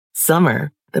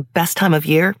Summer, the best time of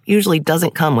year, usually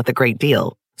doesn't come with a great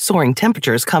deal. Soaring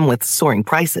temperatures come with soaring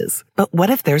prices. But what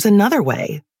if there's another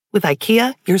way? With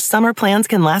IKEA, your summer plans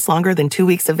can last longer than 2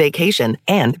 weeks of vacation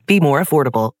and be more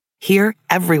affordable. Here,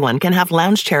 everyone can have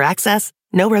lounge chair access,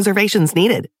 no reservations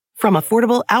needed. From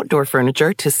affordable outdoor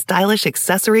furniture to stylish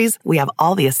accessories, we have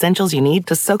all the essentials you need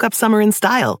to soak up summer in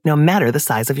style, no matter the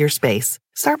size of your space.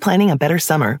 Start planning a better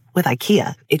summer with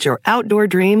IKEA. It's your outdoor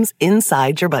dreams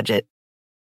inside your budget.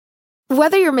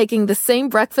 Whether you're making the same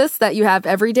breakfast that you have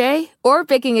every day or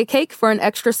baking a cake for an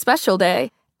extra special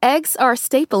day, eggs are a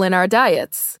staple in our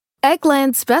diets.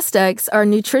 Eggland's best eggs are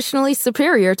nutritionally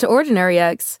superior to ordinary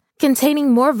eggs, containing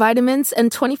more vitamins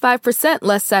and 25%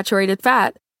 less saturated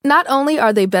fat. Not only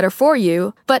are they better for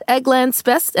you, but Eggland's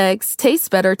best eggs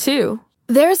taste better too.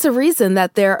 There's a reason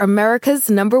that they're America's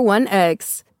 #1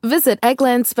 eggs. Visit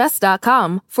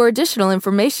egglandsbest.com for additional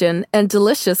information and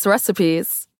delicious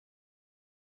recipes.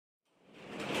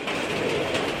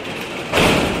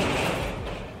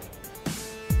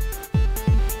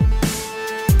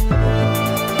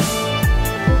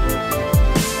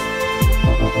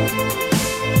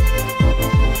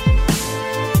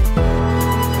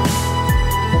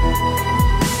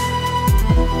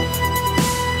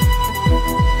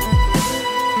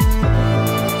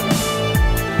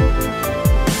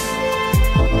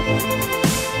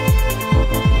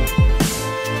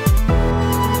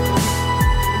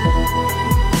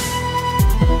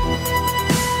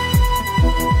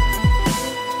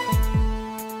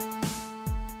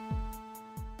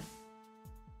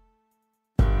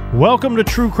 Welcome to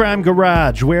True Crime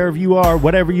Garage. Wherever you are,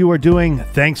 whatever you are doing,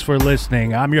 thanks for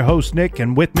listening. I'm your host, Nick,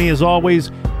 and with me, as always,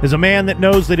 is a man that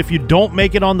knows that if you don't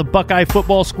make it on the Buckeye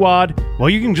football squad, well,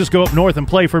 you can just go up north and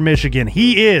play for Michigan.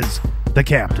 He is the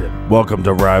captain. Welcome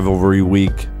to Rivalry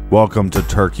Week. Welcome to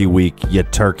Turkey Week, you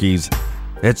turkeys.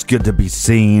 It's good to be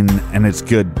seen, and it's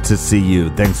good to see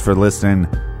you. Thanks for listening.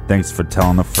 Thanks for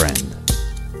telling a friend.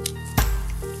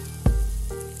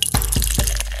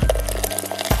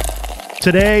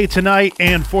 Today, tonight,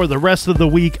 and for the rest of the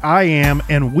week, I am,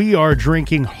 and we are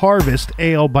drinking Harvest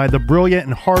Ale by the brilliant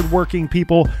and hardworking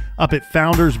people up at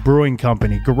Founders Brewing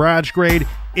Company. Garage grade,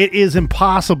 it is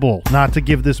impossible not to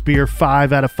give this beer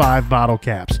 5 out of 5 bottle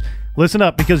caps. Listen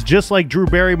up, because just like Drew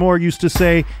Barrymore used to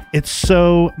say, it's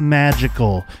so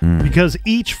magical. Because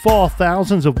each fall,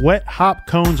 thousands of wet hop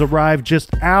cones arrive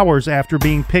just hours after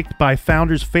being picked by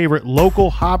Founders' favorite local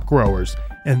hop growers,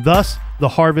 and thus the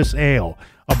Harvest Ale.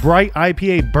 A bright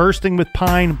IPA bursting with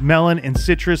pine, melon, and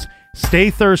citrus. Stay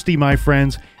thirsty, my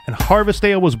friends. And Harvest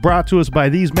Ale was brought to us by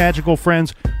these magical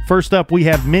friends. First up, we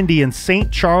have Mindy in St.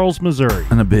 Charles, Missouri.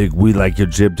 And a big we like your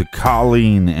jib to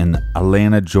Colleen in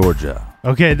Atlanta, Georgia.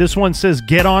 Okay, this one says,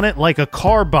 get on it like a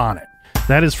car bonnet.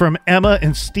 That is from Emma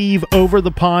and Steve over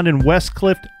the pond in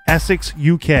Westcliff, Essex,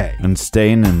 UK. And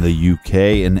staying in the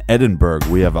UK, in Edinburgh,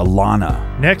 we have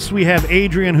Alana. Next, we have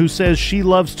Adrian, who says she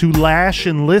loves to lash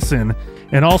and listen,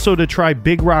 and also to try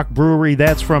Big Rock Brewery.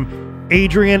 That's from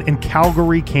Adrian in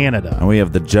Calgary, Canada. And we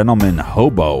have the Gentleman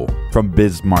Hobo from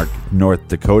Bismarck, North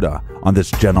Dakota on this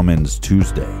Gentleman's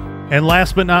Tuesday. And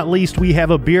last but not least, we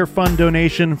have a beer fund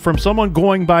donation from someone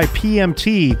going by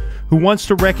PMT who wants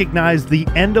to recognize the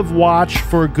end of watch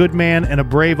for a good man and a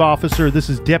brave officer. This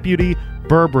is Deputy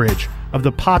Burbridge of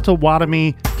the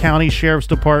Pottawatomie County Sheriff's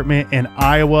Department in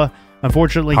Iowa.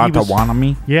 Unfortunately,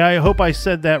 Pottawatomie? Yeah, I hope I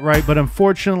said that right, but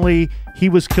unfortunately, he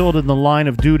was killed in the line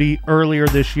of duty earlier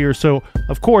this year. So,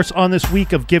 of course, on this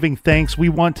week of giving thanks, we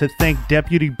want to thank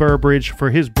Deputy Burbridge for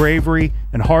his bravery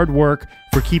and hard work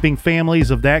for keeping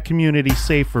families of that community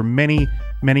safe for many,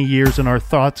 many years, and our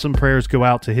thoughts and prayers go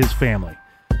out to his family.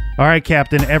 All right,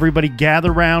 Captain, everybody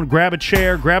gather around, grab a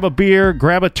chair, grab a beer,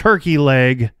 grab a turkey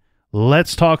leg.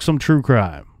 Let's talk some true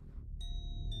crime.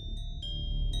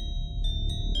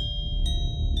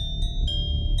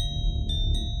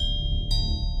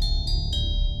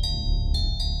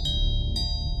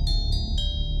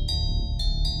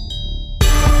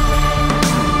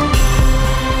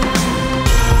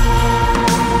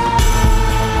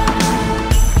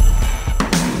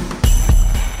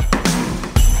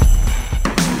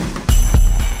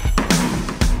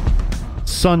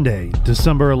 Sunday,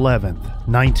 December 11th,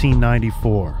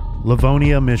 1994,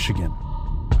 Livonia, Michigan.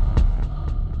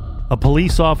 A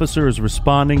police officer is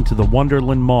responding to the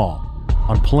Wonderland Mall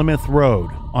on Plymouth Road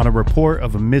on a report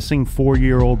of a missing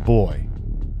 4-year-old boy.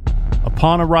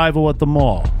 Upon arrival at the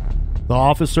mall, the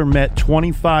officer met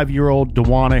 25-year-old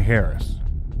Dewana Harris.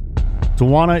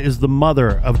 Dewana is the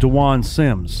mother of Dewan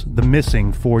Sims, the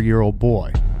missing 4-year-old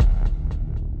boy.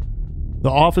 The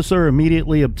officer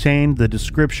immediately obtained the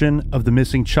description of the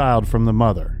missing child from the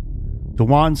mother.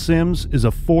 Dewan Sims is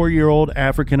a 4-year-old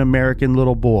African-American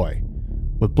little boy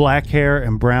with black hair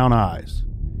and brown eyes.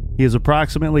 He is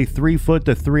approximately 3 foot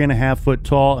to 3.5 foot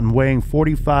tall and weighing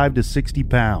 45 to 60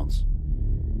 pounds.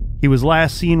 He was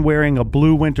last seen wearing a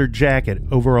blue winter jacket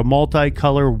over a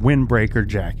multicolor windbreaker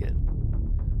jacket,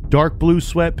 dark blue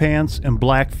sweatpants, and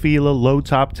black Fila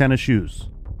low-top tennis shoes.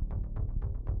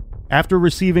 After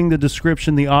receiving the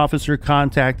description, the officer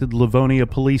contacted Livonia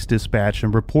Police Dispatch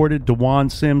and reported Dewan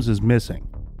Sims as missing.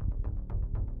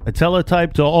 A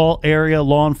teletype to all area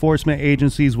law enforcement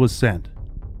agencies was sent.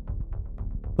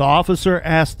 The officer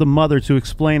asked the mother to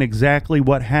explain exactly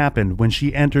what happened when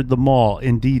she entered the mall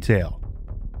in detail.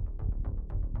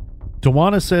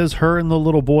 Dewana says her and the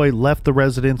little boy left the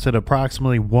residence at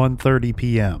approximately 1:30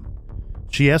 p.m.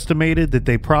 She estimated that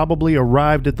they probably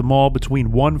arrived at the mall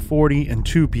between 1:40 and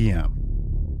 2 p.m.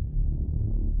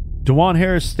 Dewan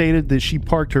Harris stated that she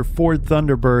parked her Ford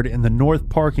Thunderbird in the north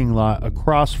parking lot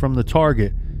across from the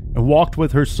Target and walked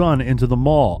with her son into the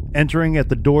mall, entering at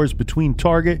the doors between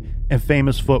Target and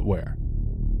Famous Footwear.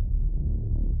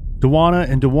 Dewana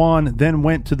and Dewan then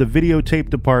went to the videotape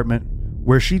department,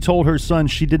 where she told her son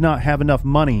she did not have enough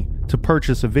money to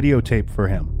purchase a videotape for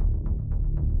him.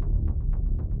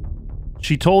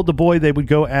 She told the boy they would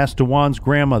go ask Dewan's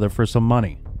grandmother for some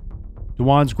money.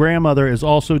 Dewan's grandmother is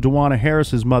also Dewana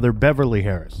Harris's mother, Beverly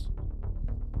Harris.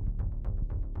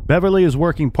 Beverly is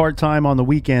working part-time on the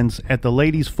weekends at the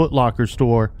Ladies Foot Locker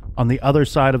store on the other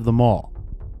side of the mall.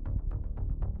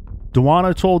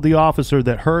 Dewana told the officer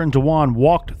that her and Dewan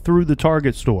walked through the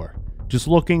Target store, just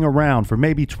looking around for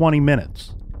maybe 20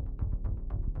 minutes,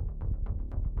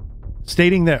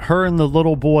 stating that her and the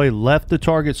little boy left the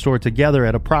Target store together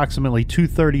at approximately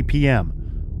 2:30 p.m.,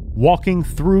 walking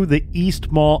through the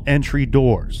East Mall entry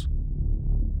doors.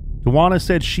 Dewana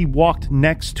said she walked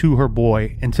next to her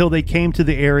boy until they came to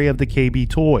the area of the KB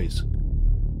Toys,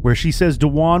 where she says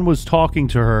Dewan was talking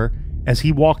to her as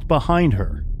he walked behind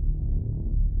her.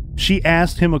 She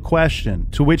asked him a question,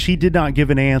 to which he did not give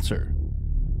an answer.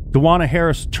 Dewana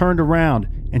Harris turned around,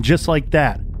 and just like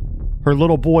that, her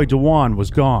little boy Dewan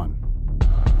was gone.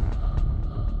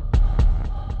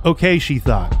 Okay, she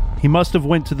thought, he must have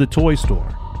went to the toy store.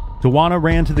 Dewana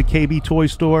ran to the KB toy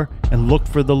store and looked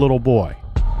for the little boy.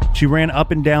 She ran up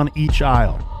and down each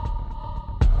aisle.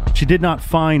 She did not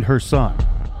find her son.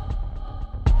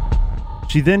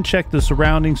 She then checked the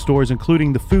surrounding stores,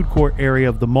 including the food court area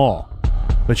of the mall,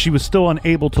 but she was still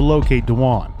unable to locate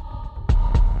Dewan.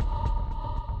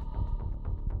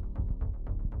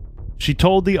 She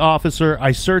told the officer,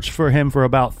 "I searched for him for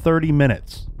about 30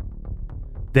 minutes.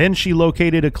 Then she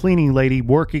located a cleaning lady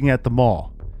working at the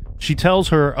mall. She tells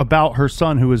her about her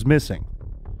son who is missing.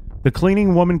 The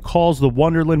cleaning woman calls the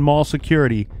Wonderland Mall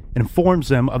security and informs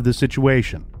them of the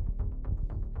situation.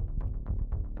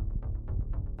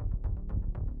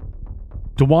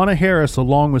 Dewana Harris,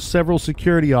 along with several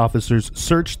security officers,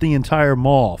 searched the entire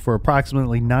mall for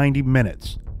approximately 90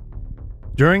 minutes.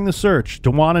 During the search,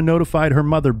 Dewana notified her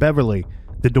mother, Beverly,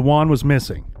 that Dewan was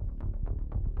missing.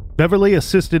 Beverly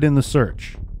assisted in the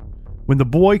search. When the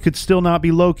boy could still not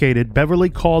be located, Beverly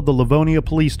called the Livonia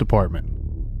Police Department.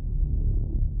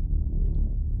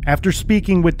 After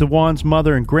speaking with Dewan's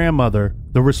mother and grandmother,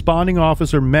 the responding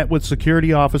officer met with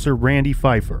security officer Randy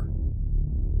Pfeiffer.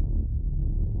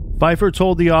 Pfeiffer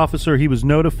told the officer he was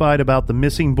notified about the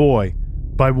missing boy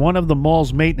by one of the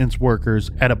mall's maintenance workers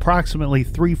at approximately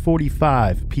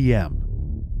 3:45 p.m.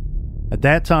 At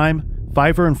that time,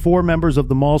 Pfeiffer and 4 members of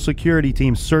the mall security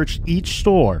team searched each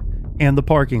store and the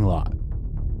parking lot.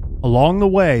 Along the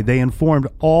way, they informed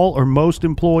all or most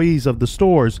employees of the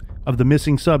stores of the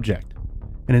missing subject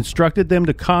and instructed them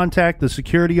to contact the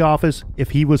security office if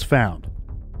he was found.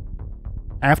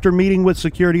 After meeting with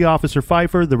security officer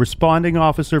Pfeiffer, the responding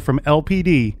officer from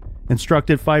LPD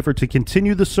instructed Pfeiffer to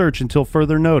continue the search until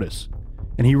further notice,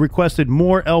 and he requested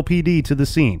more LPD to the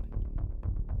scene.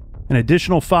 An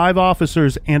additional 5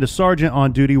 officers and a sergeant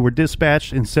on duty were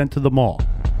dispatched and sent to the mall.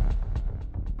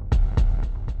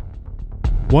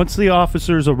 Once the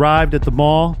officers arrived at the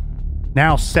mall,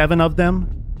 now 7 of them,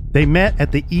 they met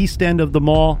at the east end of the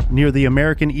mall near the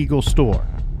American Eagle store.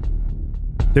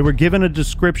 They were given a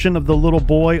description of the little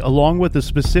boy along with a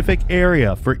specific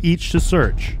area for each to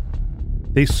search.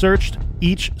 They searched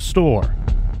each store,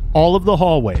 all of the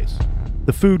hallways,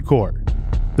 the food court,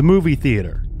 the movie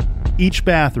theater, each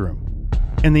bathroom,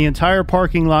 and the entire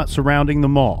parking lot surrounding the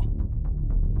mall.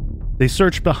 They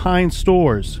searched behind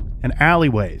stores and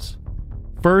alleyways.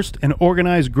 First, an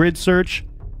organized grid search,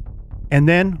 and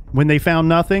then, when they found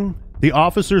nothing, the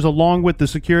officers along with the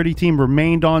security team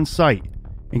remained on site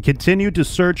and continued to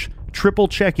search, triple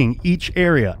checking each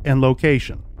area and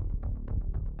location.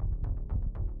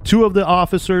 Two of the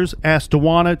officers asked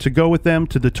Dawana to go with them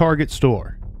to the Target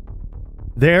store.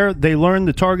 There, they learned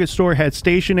the Target store had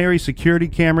stationary security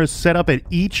cameras set up at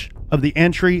each of the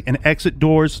entry and exit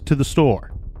doors to the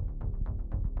store.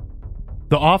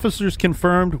 The officers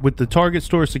confirmed with the Target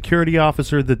store security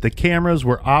officer that the cameras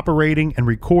were operating and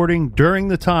recording during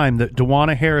the time that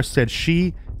Dawana Harris said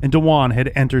she and Dewan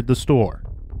had entered the store.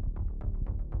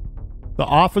 The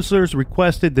officers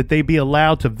requested that they be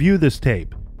allowed to view this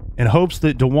tape in hopes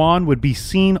that Dewan would be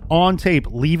seen on tape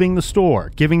leaving the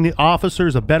store, giving the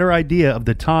officers a better idea of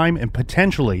the time and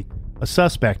potentially a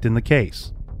suspect in the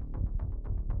case.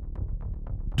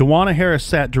 Dawana Harris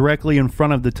sat directly in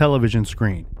front of the television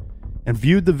screen and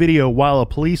viewed the video while a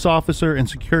police officer and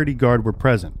security guard were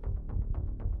present.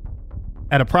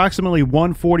 At approximately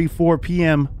 1:44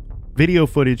 p.m. video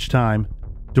footage time,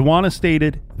 Dawana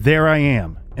stated, "There I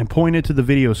am," and pointed to the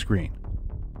video screen.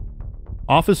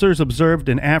 Officers observed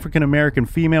an African-American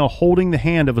female holding the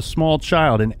hand of a small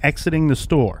child and exiting the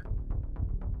store.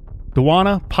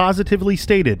 Dawana positively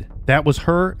stated that was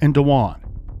her and Dewan.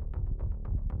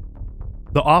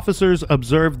 The officers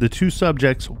observed the two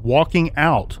subjects walking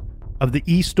out of the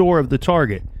east door of the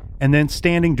Target and then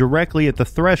standing directly at the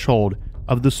threshold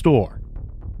of the store.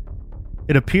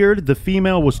 It appeared the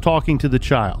female was talking to the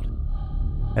child.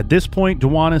 At this point,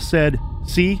 Dawana said,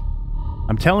 "See,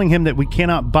 I'm telling him that we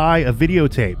cannot buy a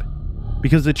videotape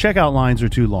because the checkout lines are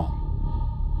too long."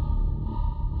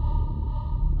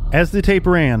 As the tape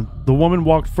ran, the woman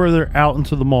walked further out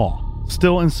into the mall,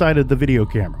 still inside of the video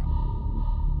camera.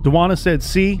 Dawana said,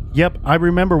 "See, yep, I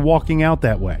remember walking out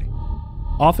that way."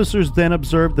 Officers then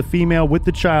observed the female with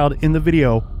the child in the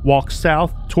video walk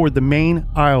south toward the main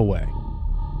aisleway.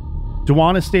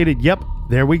 Dawana stated, "Yep,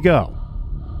 there we go."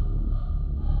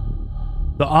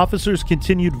 The officers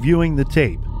continued viewing the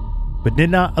tape, but did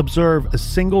not observe a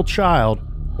single child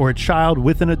or a child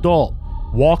with an adult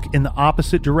walk in the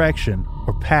opposite direction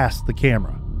or past the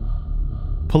camera.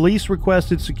 Police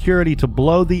requested security to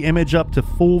blow the image up to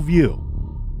full view.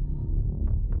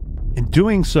 In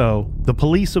doing so, the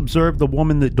police observed the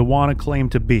woman that Dawana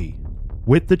claimed to be,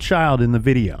 with the child in the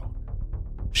video.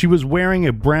 She was wearing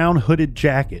a brown hooded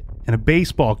jacket and a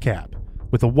baseball cap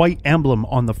with a white emblem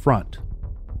on the front.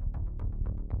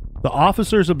 The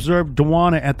officers observed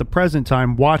Dawana at the present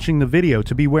time watching the video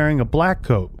to be wearing a black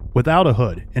coat without a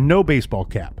hood and no baseball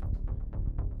cap.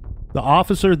 The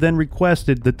officer then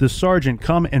requested that the sergeant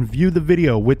come and view the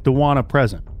video with Dawana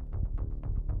present.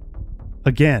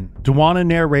 Again, Dawana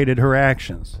narrated her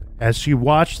actions as she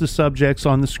watched the subjects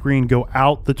on the screen go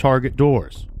out the Target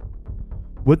doors.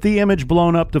 With the image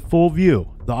blown up to full view,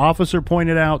 the officer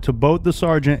pointed out to both the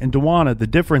sergeant and Dawana the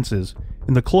differences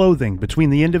in the clothing between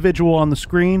the individual on the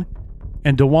screen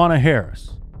and Dawana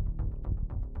Harris.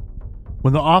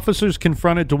 When the officers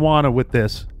confronted Dawana with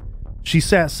this, she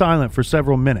sat silent for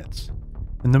several minutes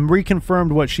and then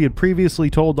reconfirmed what she had previously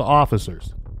told the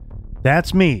officers.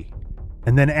 "That's me,"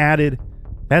 and then added,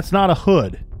 "That's not a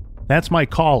hood, that's my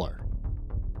collar."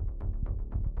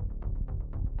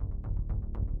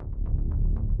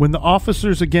 When the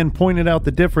officers again pointed out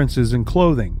the differences in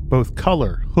clothing, both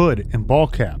color, hood, and ball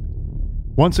cap,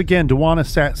 once again Dawana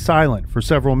sat silent for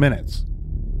several minutes,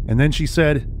 and then she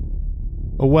said,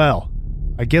 "Oh well,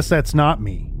 I guess that's not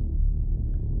me."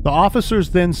 The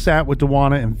officers then sat with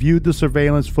Dawana and viewed the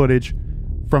surveillance footage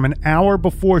from an hour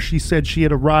before she said she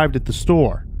had arrived at the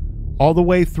store, all the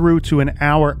way through to an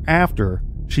hour after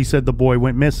she said the boy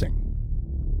went missing.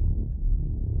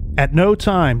 At no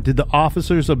time did the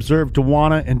officers observe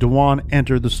Dawana and Dewan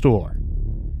enter the store.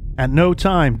 At no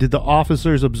time did the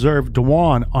officers observe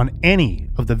Dewan on any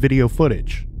of the video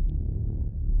footage.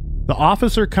 The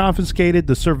officer confiscated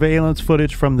the surveillance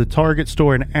footage from the Target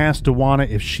store and asked Dawana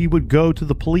if she would go to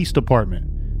the police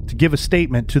department to give a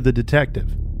statement to the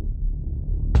detective.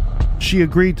 She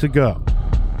agreed to go.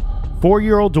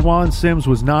 4-year-old Dewan Sims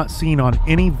was not seen on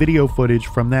any video footage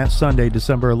from that Sunday,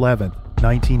 December 11th,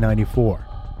 1994.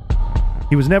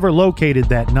 He was never located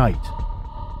that night.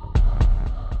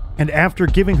 And after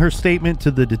giving her statement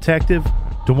to the detective,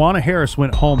 Dawana Harris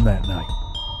went home that night.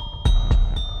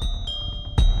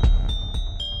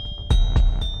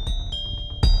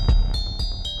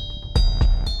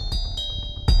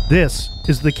 This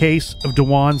is the case of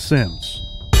Dewan Sims.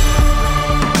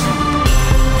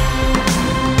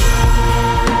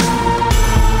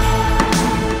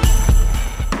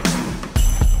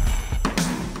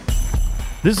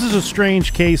 This is a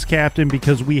strange case, Captain,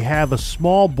 because we have a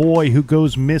small boy who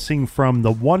goes missing from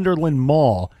the Wonderland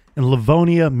Mall in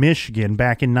Livonia, Michigan,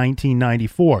 back in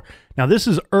 1994. Now, this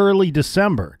is early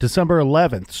December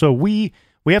 11th, so we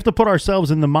have to put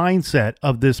ourselves in the mindset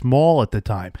of this mall at the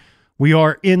time. We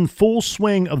are in full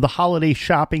swing of the holiday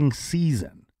shopping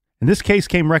season. And this case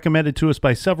came recommended to us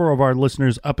by several of our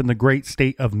listeners up in the great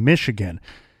state of Michigan.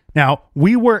 Now,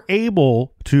 we were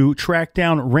able to track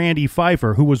down Randy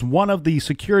Pfeiffer, who was one of the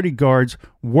security guards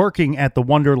working at the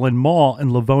Wonderland Mall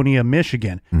in Livonia,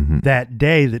 Michigan, that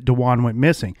day that DeJuan went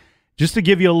missing. Just to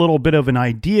give you a little bit of an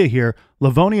idea here,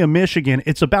 Livonia, Michigan,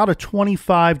 it's about a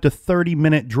 25 to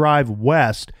 30-minute drive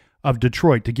west of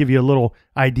Detroit, to give you a little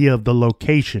idea of the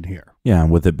location here. Yeah,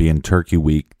 and with it being Turkey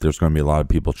Week, there's going to be a lot of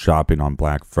people shopping on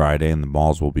Black Friday, and the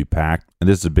malls will be packed. And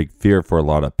this is a big fear for a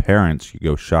lot of parents. You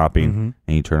go shopping,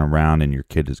 and you turn around, and your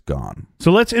kid is gone.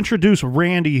 So let's introduce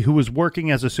Randy, who was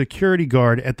working as a security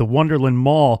guard at the Wonderland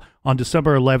Mall on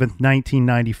December 11th,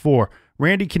 1994.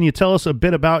 Randy, can you tell us a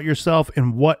bit about yourself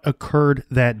and what occurred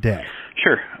that day?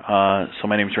 Sure. So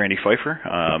my name is Randy Pfeiffer.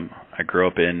 I grew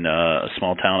up in a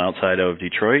small town outside of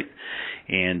Detroit,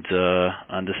 and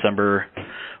on December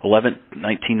 11th,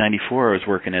 1994, I was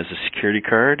working as a security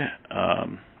guard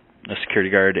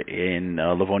in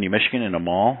Livonia, Michigan, in a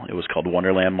mall. It was called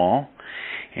Wonderland Mall,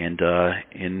 and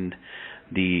in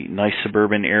the nice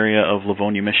suburban area of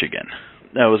Livonia, Michigan.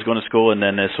 I was going to school, and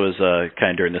then this was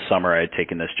kind of during the summer. I had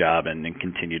taken this job and then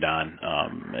continued on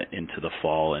into the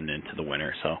fall and into the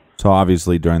winter. So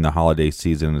obviously during the holiday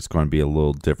season, it's going to be a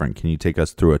little different. Can you take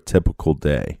us through a typical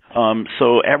day?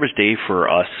 So average day for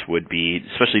us would be,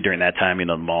 especially during that time,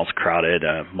 the mall's crowded.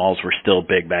 Malls were still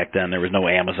big back then. There was no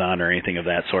Amazon or anything of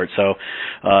that sort. So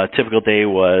typical day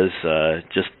was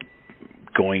just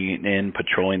going in,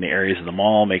 patrolling the areas of the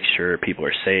mall, make sure people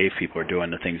are safe, people are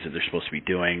doing the things that they're supposed to be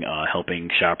doing, helping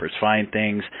shoppers find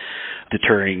things,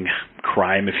 deterring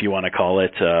crime, if you want to call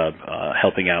it,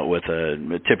 helping out with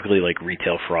typically like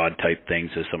retail fraud type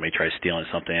things if somebody tries stealing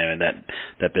something, and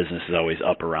that business is always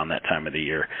up around that time of the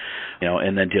year,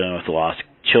 and then dealing with the lost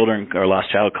children or lost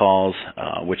child calls,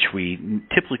 which we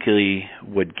typically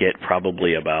would get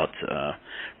probably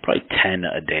 10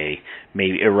 a day,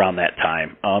 maybe around that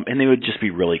time. And they would just be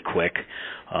really quick.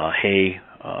 Hey,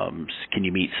 can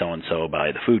you meet so-and-so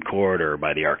by the food court or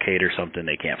by the arcade or something?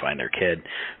 They can't find their kid.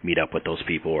 Meet up with those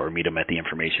people or meet them at the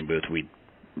information booth.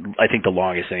 I think the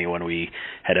longest anyone we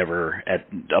had ever,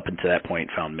 up until that point,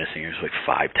 found missing was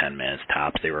like 5-10 minutes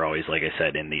tops. They were always, like I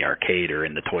said, in the arcade or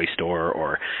in the toy store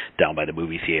or down by the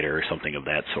movie theater or something of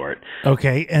that sort.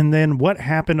 Okay, and then what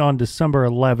happened on December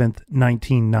 11th,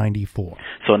 1994?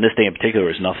 So on this day in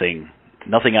particular, there was nothing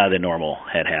out of the normal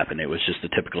had happened. It was just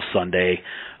a typical Sunday.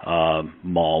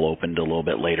 Mall opened a little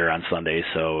bit later on Sunday,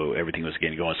 so everything was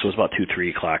getting going. So it was about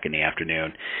 2-3 o'clock in the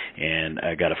afternoon, and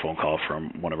I got a phone call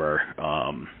from one of our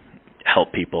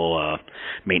help people,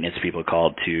 maintenance people,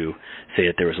 called to say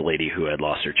that there was a lady who had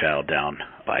lost her child down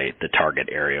by the Target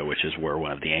area, which is where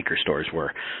one of the anchor stores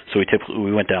were. So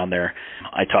we went down there.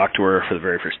 I talked to her for the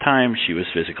very first time. She was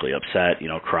physically upset,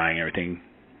 crying and everything.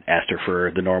 Asked her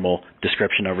for the normal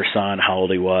description of her son, how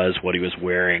old he was, what he was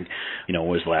wearing, what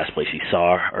was the last place she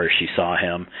saw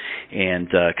him, and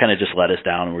kind of just let us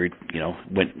down. And we,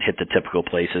 hit the typical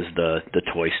places, the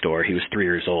toy store. He was 3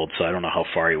 years old, so I don't know how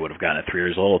far he would have gotten at 3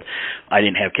 years old. I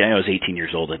was 18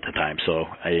 years old at the time, so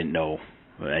I didn't know.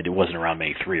 I wasn't around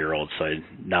many 3-year-olds, so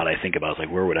now that I think about it,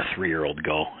 it's where would a 3-year-old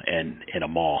go in a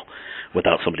mall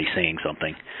without somebody saying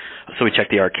something? So we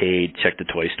checked the arcade, checked the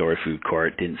toy store, food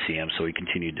court, didn't see him, so we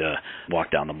continued to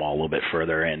walk down the mall a little bit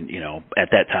further, and, at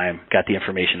that time, got the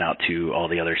information out to all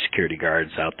the other security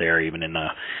guards out there, even in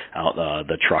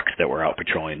the trucks that were out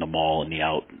patrolling the mall and the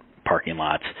out parking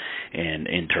lots and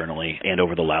internally and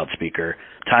over the loudspeaker.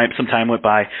 Some time went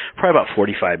by, probably about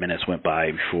 45 minutes went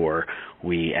by before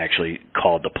we actually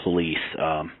called the police.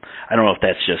 I don't know if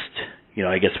that's just,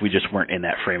 I guess we just weren't in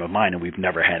that frame of mind, and we've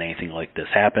never had anything like this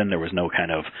happen. There was no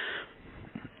kind of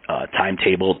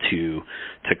timetable to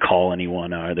call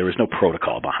anyone. There was no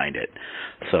protocol behind it.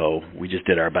 So we just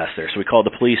did our best there. So we called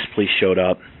the police. Police showed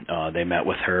up. They met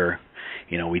with her.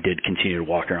 We did continue to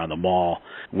walk around the mall,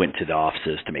 went to the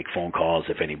offices to make phone calls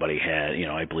if anybody had,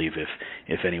 I believe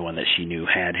if anyone that she knew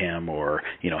had him or,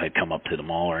 had come up to the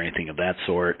mall or anything of that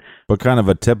sort. But kind of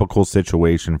a typical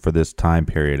situation for this time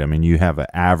period. I mean, you have an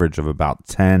average of about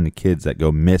 10 kids that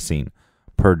go missing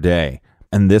per day.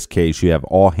 In this case, you have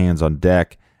all hands on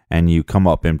deck, and you come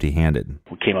up empty-handed.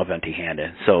 We came up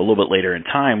empty-handed. So a little bit later in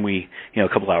time, a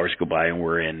couple hours go by, and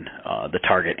we're in the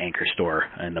Target anchor store,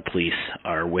 and the police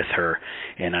are with her,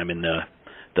 and I'm in the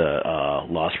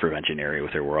loss prevention area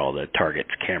with her where all the Target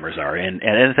cameras are. And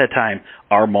at that time,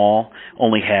 our mall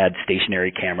only had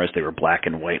stationary cameras. They were black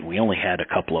and white, and we only had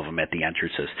a couple of them at the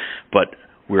entrances. But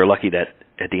we were lucky that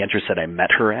at the entrance that I met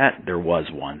her at, there was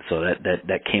one. So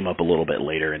that came up a little bit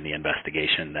later in the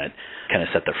investigation that kind of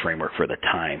set the framework for the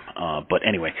time. But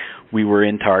anyway, we were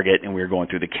in Target and we were going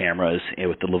through the cameras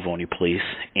with the Livonia police,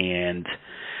 and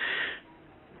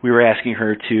we were asking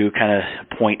her to kind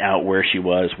of point out where she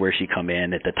was, where she come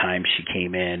in at the time she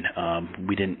came in.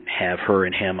 We didn't have her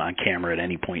and him on camera at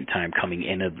any point in time coming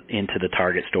into the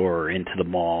Target store or into the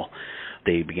mall.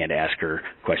 They began to ask her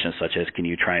questions such as, can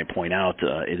you try and point out,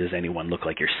 does anyone look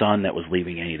like your son that was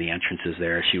leaving any of the entrances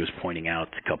there? She was pointing out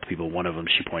a couple people. One of them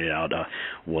she pointed out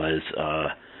was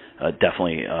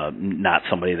definitely not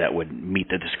somebody that would meet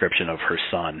the description of her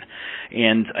son.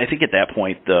 And I think at that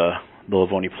point, the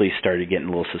Livonia police started getting a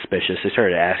little suspicious. They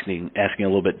started asking a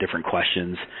little bit different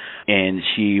questions, and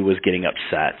she was getting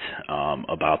upset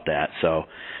about that. So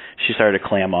she started to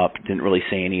clam up, didn't really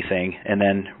say anything. And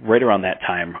then right around that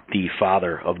time, the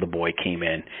father of the boy came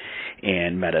in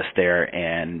and met us there,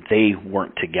 and they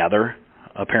weren't together,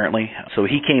 apparently. So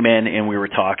he came in, and we were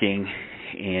talking,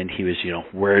 and he was,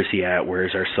 where is he at?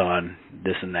 Where's our son?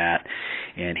 This and that.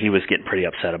 And he was getting pretty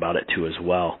upset about it, too, as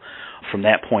well. From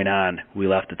that point on, we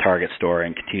left the Target store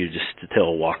and continued just to take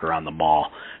a walk around the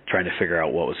mall, trying to figure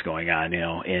out what was going on,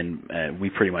 and we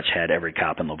pretty much had every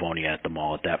cop in Livonia at the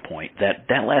mall at that point.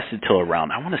 That lasted till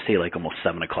around, I want to say like almost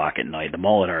 7 o'clock at night. The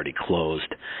mall had already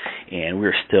closed, and we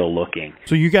were still looking.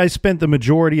 So you guys spent the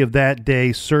majority of that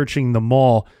day searching the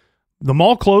mall. The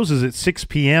mall closes at 6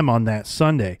 p.m. on that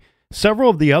Sunday. Several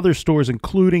of the other stores,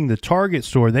 including the Target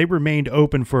store, they remained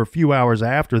open for a few hours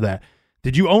after that.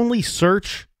 Did you only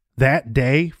search that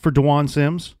day for DeJuan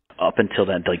Sims? Up until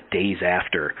then, like days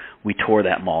after, we tore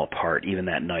that mall apart. Even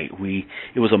that night,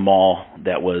 it was a mall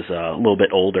that was a little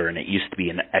bit older, and it used to be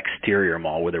an exterior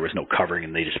mall where there was no covering,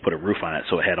 and they just put a roof on it,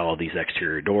 so it had all these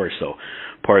exterior doors. So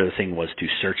part of the thing was to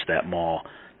search that mall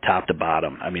top to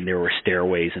bottom. I mean, there were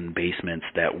stairways and basements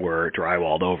that were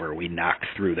drywalled over. We knocked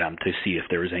through them to see if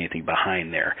there was anything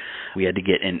behind there. We had to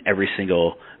get in every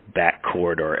single back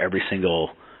corridor, every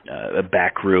single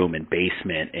back room and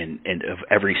basement and of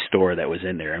every store that was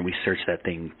in there, and we searched that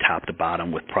thing top to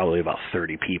bottom with probably about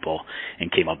 30 people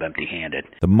and came up empty-handed.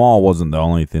 The mall wasn't the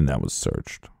only thing that was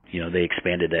searched. They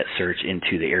expanded that search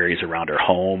into the areas around her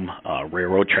home,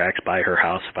 railroad tracks by her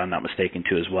house, if I'm not mistaken,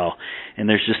 too, as well. And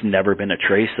there's just never been a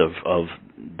trace of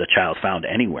the child found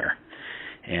anywhere,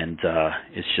 and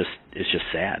it's just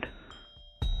sad.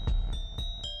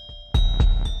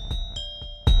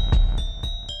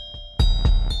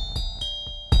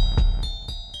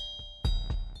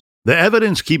 The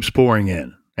evidence keeps pouring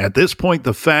in. At this point,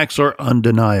 the facts are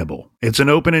undeniable. It's an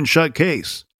open and shut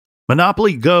case.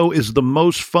 Monopoly Go is the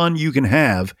most fun you can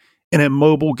have in a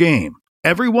mobile game.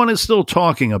 Everyone is still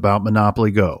talking about Monopoly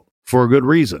Go, for a good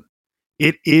reason.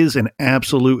 It is an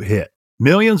absolute hit.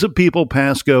 Millions of people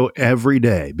pass Go every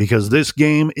day because this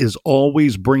game is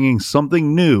always bringing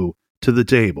something new to the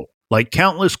table. Like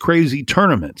countless crazy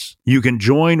tournaments you can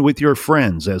join with your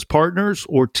friends as partners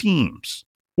or teams.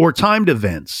 Or timed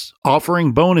events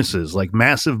offering bonuses like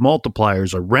massive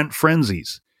multipliers or rent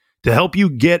frenzies to help you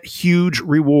get huge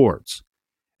rewards.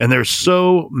 And there's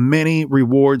so many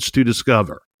rewards to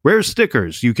discover. Rare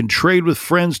stickers you can trade with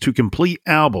friends to complete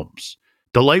albums.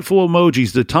 Delightful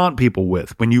emojis to taunt people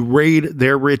with when you raid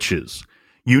their riches.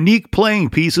 Unique playing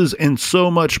pieces and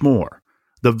so much more.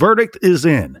 The verdict is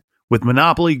in. With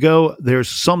Monopoly Go, there's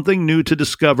something new to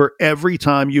discover every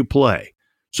time you play.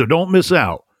 So don't miss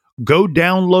out. Go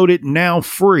download it now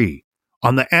free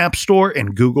on the App Store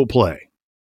and Google Play.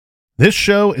 This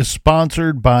show is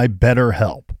sponsored by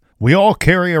BetterHelp. We all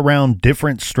carry around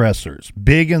different stressors,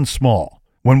 big and small.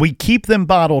 When we keep them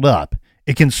bottled up,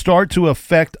 it can start to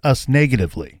affect us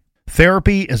negatively.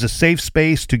 Therapy is a safe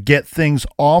space to get things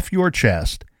off your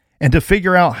chest and to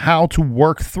figure out how to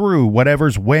work through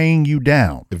whatever's weighing you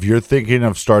down. If you're thinking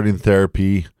of starting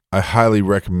therapy, I highly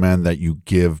recommend that you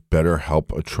give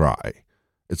BetterHelp a try.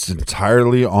 It's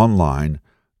entirely online,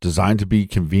 designed to be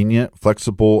convenient,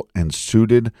 flexible, and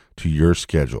suited to your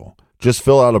schedule. Just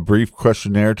fill out a brief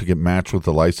questionnaire to get matched with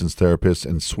a licensed therapist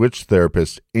and switch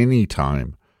therapists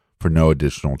anytime for no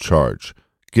additional charge.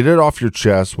 Get it off your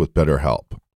chest with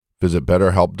BetterHelp. Visit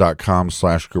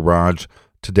BetterHelp.com/garage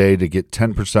today to get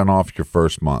 10% off your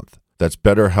first month. That's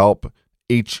BetterHelp,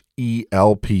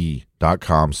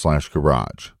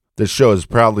 HELP.com/garage. This show is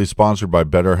proudly sponsored by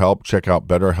BetterHelp. Check out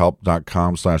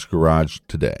BetterHelp.com/garage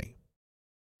today.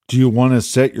 Do you want to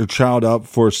set your child up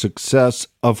for success?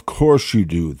 Of course you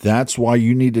do. That's why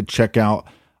you need to check out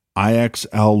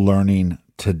IXL Learning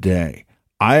today.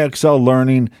 IXL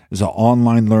Learning is an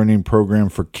online learning program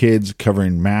for kids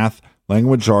covering math,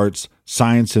 language arts,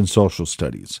 science, and social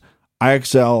studies.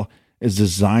 IXL is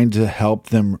designed to help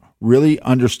them really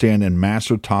understand and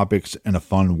master topics in a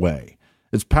fun way.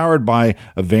 It's powered by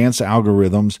advanced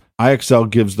algorithms. IXL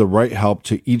gives the right help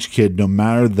to each kid no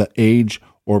matter the age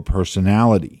or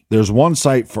personality. There's one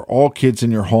site for all kids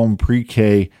in your home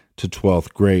pre-K to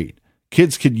 12th grade.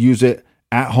 Kids could use it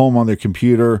at home on their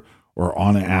computer or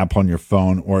on an app on your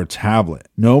phone or a tablet.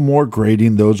 No more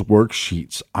grading those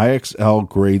worksheets. IXL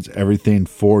grades everything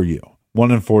for you.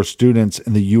 1 in 4 students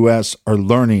in the U.S. are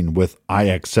learning with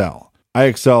IXL.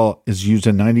 IXL is used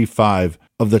in 95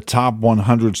 of the top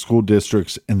 100 school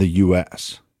districts in the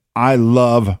U.S. I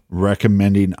love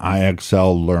recommending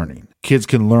IXL Learning. Kids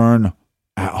can learn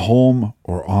at home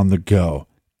or on the go.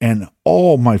 And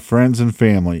all my friends and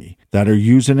family that are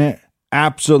using it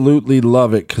absolutely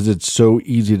love it because it's so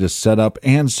easy to set up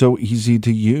and so easy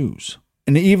to use.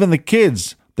 And even the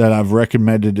kids that I've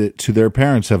recommended it to their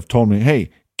parents have told me, hey,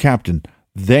 Captain,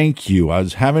 thank you. I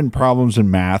was having problems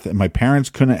in math and my parents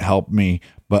couldn't help me,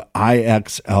 but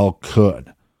IXL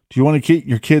could. Do you want to get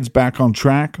your kids back on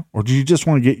track or do you just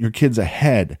want to get your kids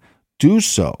ahead? Do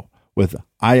so with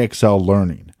IXL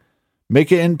Learning.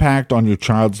 Make an impact on your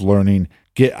child's learning.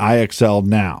 Get IXL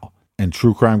now. And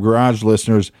True Crime Garage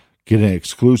listeners get an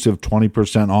exclusive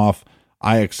 20% off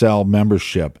IXL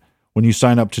membership when you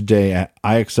sign up today at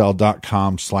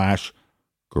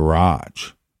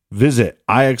IXL.com/garage. Visit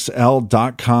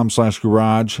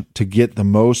IXL.com/garage to get the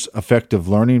most effective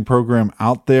learning program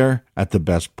out there at the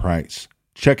best price.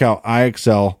 Check out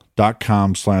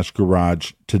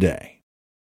IXL.com/garage today.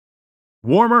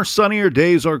 Warmer, sunnier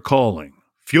days are calling.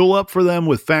 Fuel up for them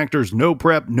with Factor's no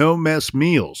prep, no mess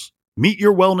meals. Meet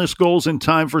your wellness goals in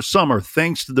time for summer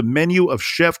thanks to the menu of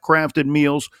chef-crafted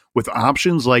meals with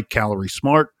options like Calorie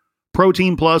Smart,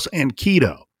 Protein Plus, and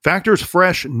Keto. Factor's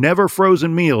fresh, never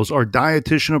frozen meals are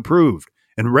dietitian approved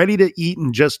and ready to eat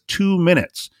in just 2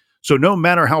 minutes. So no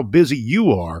matter how busy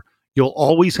you are, you'll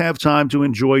always have time to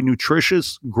enjoy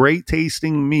nutritious,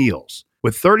 great-tasting meals.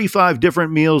 With 35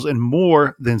 different meals and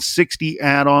more than 60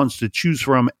 add-ons to choose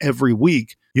from every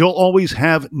week, you'll always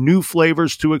have new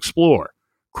flavors to explore.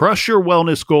 Crush your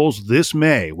wellness goals this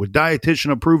May with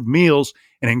dietitian-approved meals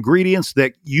and ingredients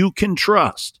that you can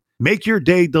trust. Make your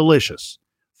day delicious,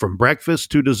 from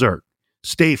breakfast to dessert.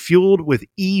 Stay fueled with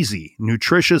easy,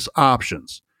 nutritious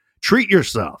options. Treat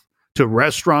yourself to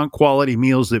restaurant-quality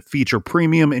meals that feature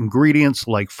premium ingredients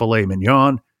like filet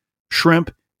mignon,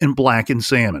 shrimp, and blackened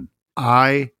salmon.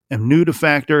 I am new to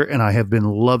Factor, and I have been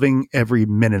loving every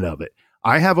minute of it.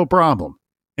 I have a problem,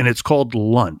 and it's called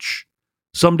lunch.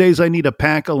 Some days I need to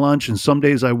pack a lunch, and some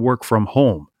days I work from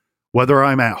home. Whether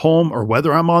I'm at home or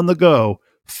whether I'm on the go,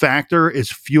 Factor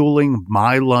is fueling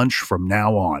my lunch from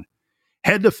now on.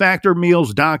 Head to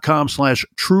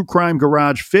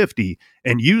factormeals.com/truecrimegarage50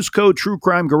 and use code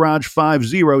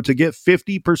truecrimegarage50 to get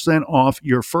 50% off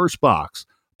your first box,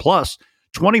 plus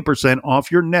 20%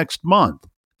 off your next month.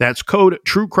 That's code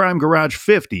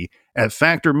truecrimegarage50 at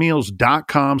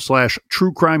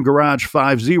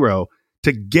factormeals.com/truecrimegarage50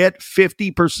 to get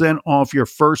 50% off your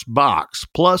first box,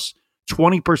 plus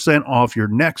 20% off your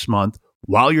next month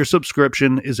while your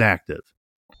subscription is active.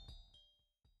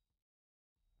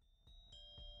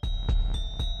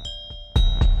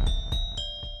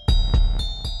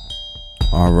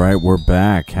 All right, we're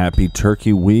back. Happy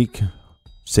Turkey Week.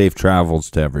 Safe travels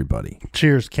to everybody.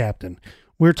 Cheers, Captain.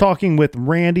 We're talking with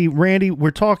Randy. Randy,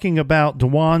 we're talking about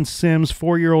Dewan Sims.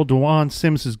 4-year-old Dewan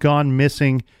Sims has gone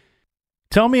missing.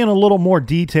 Tell me in a little more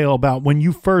detail about when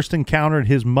you first encountered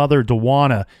his mother,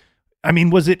 Dewana. I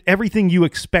mean, was it everything you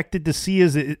expected to see?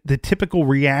 Is it the typical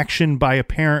reaction by a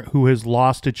parent who has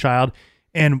lost a child?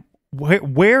 And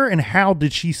where and how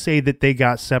did she say that they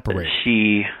got separated?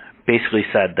 She basically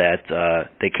said that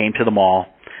they came to the mall.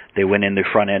 They went in the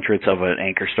front entrance of an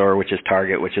anchor store, which is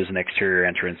Target, which is an exterior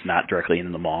entrance, not directly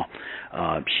into the mall.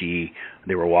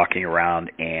 They were walking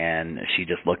around, and she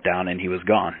just looked down, and he was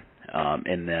gone.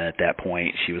 And then at that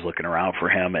point, she was looking around for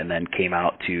him and then came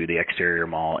out to the exterior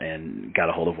mall and got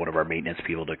a hold of one of our maintenance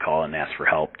people to call and ask for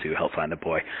help to help find the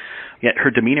boy. Yet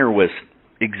her demeanor was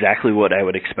exactly what I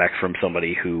would expect from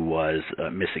somebody who was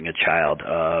missing a child.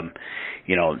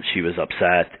 She was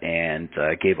upset and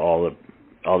gave all the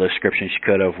description she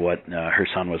could of what her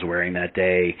son was wearing that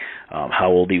day, how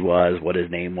old he was, what his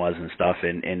name was and stuff,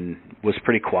 and was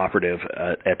pretty cooperative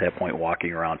at that point,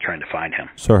 walking around trying to find him.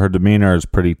 So her demeanor is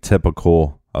pretty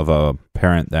typical of a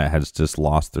parent that has just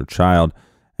lost their child.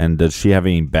 And does she have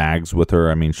any bags with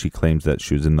her? I mean, she claims that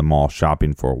she was in the mall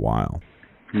shopping for a while.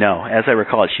 No, as I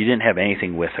recall it, she didn't have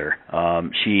anything with her.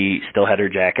 She still had her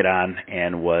jacket on,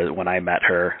 and when I met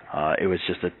her, it was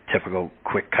just a typical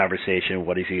quick conversation.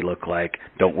 What does he look like?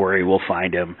 Don't worry, we'll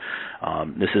find him.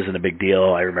 This isn't a big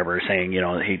deal. I remember her saying,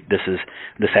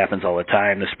 this happens all the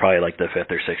time. This is probably like the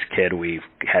fifth or sixth kid we've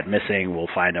had missing. We'll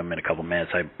find him in a couple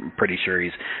minutes. I'm pretty sure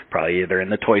he's probably either in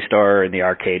the toy store or in the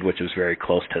arcade, which was very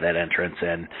close to that entrance,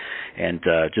 and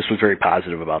just was very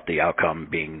positive about the outcome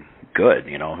being good.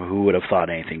 Who would have thought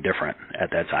anything different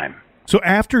at that time? So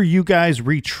after you guys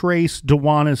retrace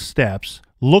DeWanna's steps,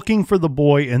 looking for the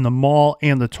boy in the mall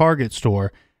and the Target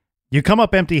store, you come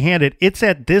up empty-handed. It's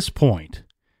at this point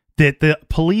that the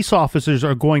police officers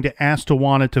are going to ask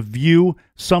DeWanna to view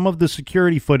some of the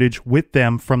security footage with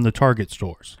them from the Target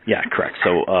stores. Yeah, correct.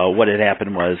 So what had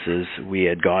happened was we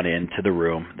had gone into the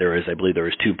room. I believe there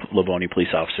was 2 Livonia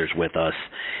police officers with us.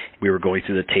 We were going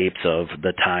through the tapes of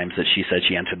the times that she said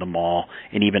she entered the mall,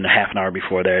 and even a half an hour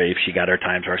before there, if she got her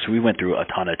times right. So we went through a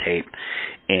ton of tape,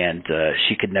 and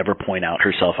she could never point out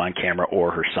herself on camera or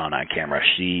her son on camera.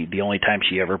 The only time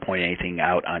she ever pointed anything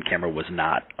out on camera was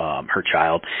not her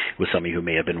child. It was somebody who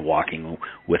may have been walking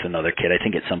with another kid. I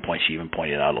think at some point she even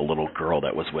pointed out a little girl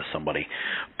that was with somebody.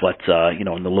 But,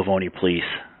 and the Livonia police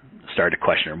started to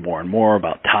question her more and more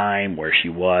about time, where she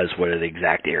was, what are the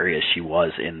exact areas she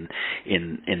was in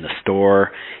the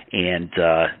store, and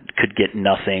could get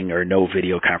nothing or no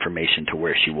video confirmation to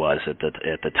where she was at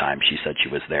the time she said she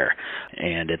was there.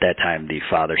 And at that time, the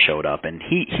father showed up, and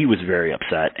he was very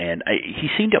upset, and he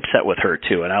seemed upset with her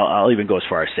too. And I'll even go as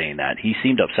far as saying that he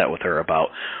seemed upset with her about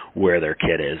where their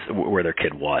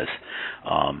kid was.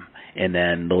 And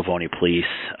then the Livonia police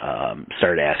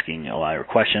started asking a lot of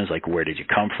questions, like, where did you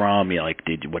come from?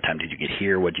 What time did you get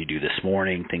here? What did you do this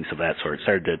morning? Things of that sort.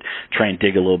 Started to try and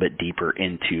dig a little bit deeper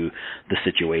into the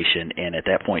situation. And at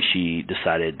that point, she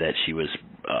decided that she was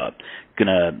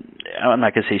I'm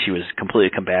not going to say she was completely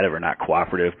combative or not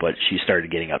cooperative, but she started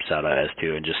getting upset as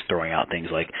to, and just throwing out things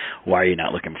like, why are you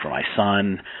not looking for my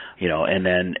son? And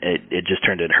then it just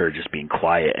turned into her just being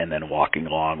quiet and then walking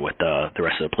along with the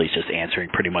rest of the police, just answering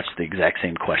pretty much the exact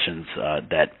same questions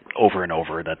that over and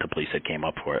over that the police had came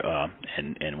up for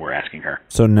and were asking her.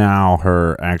 So now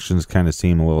her actions kind of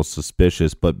seem a little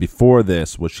suspicious, but before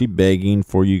this, was she begging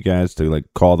for you guys to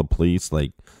call the police,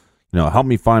 help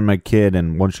me find my kid?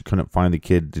 And once she couldn't find the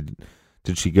kid,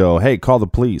 did she go, hey, call the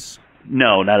police?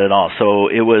 No, not at all. So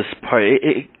it was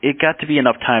it got to be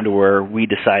enough time to where we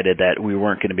decided that we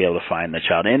weren't going to be able to find the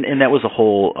child, and that was a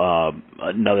whole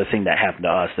another thing that happened to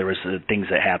us. There was things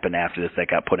that happened after this that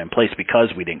got put in place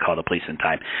because we didn't call the police in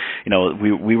time.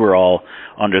 We were all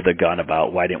under the gun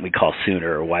about why didn't we call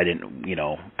sooner, or why didn't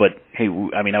But hey,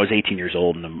 I was 18 years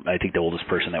old, and I think the oldest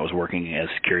person that was working as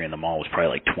security in the mall was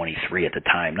probably like 23 at the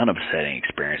time. None of us had any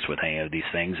experience with any of these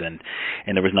things, and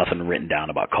there was nothing written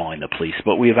down about calling the police.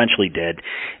 But we eventually did,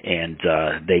 and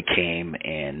they came,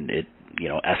 and it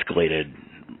escalated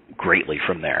greatly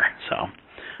from there. So,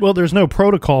 well, there's no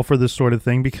protocol for this sort of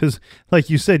thing because, like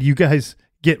you said, you guys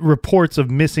get reports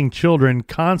of missing children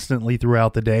constantly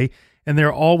throughout the day, and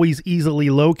they're always easily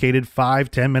located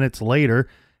 5-10 minutes later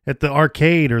at the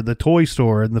arcade or the toy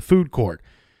store and the food court.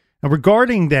 Now,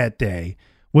 regarding that day,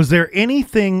 was there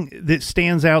anything that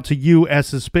stands out to you as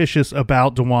suspicious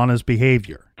about DeWanna's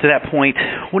behavior? To that point,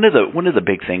 one of the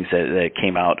big things that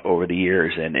came out over the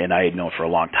years, and I had known for a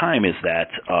long time, is that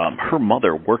her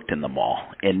mother worked in the mall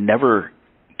and never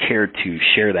cared to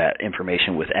share that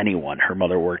information with anyone. Her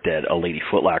mother worked at a Lady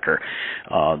Foot Locker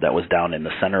that was down in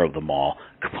the center of the mall,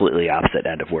 completely opposite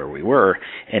end of where we were,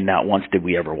 and not once did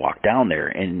we ever walk down there.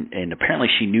 And apparently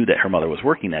she knew that her mother was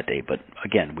working that day, but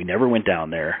again, we never went down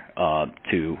there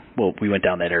we went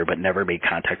down that area, but never made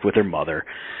contact with her mother.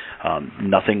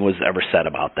 Nothing was ever said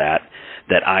about that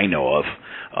I know of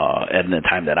at the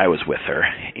time that I was with her.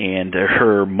 And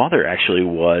her mother actually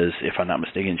was, if I'm not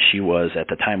mistaken, she was at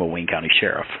the time a Wayne County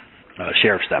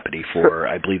sheriff's deputy for,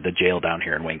 I believe, the jail down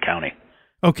here in Wayne County.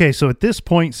 Okay, so at this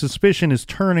point, suspicion is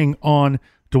turning on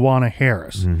DeWanna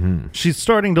Harris. Mm-hmm. She's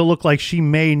starting to look like she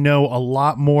may know a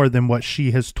lot more than what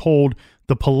she has told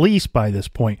the police by this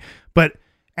point. But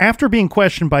after being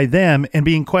questioned by them and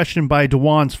being questioned by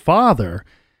DeWanna's father,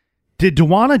 did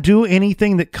DeWanna do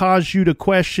anything that caused you to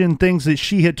question things that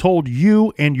she had told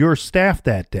you and your staff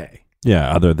that day?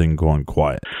 Yeah, other than going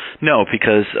quiet. No,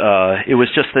 because it was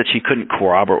just that she couldn't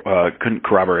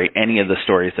corroborate any of the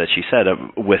stories that she said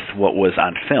with what was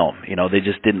on film. They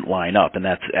just didn't line up, and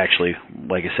that's actually,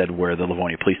 like I said, where the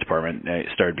Livonia Police Department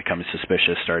started becoming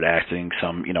suspicious, started asking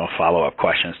some, follow-up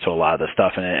questions to a lot of the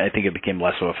stuff, and I think it became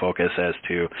less of a focus as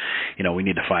to, we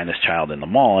need to find this child in the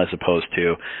mall as opposed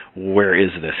to where is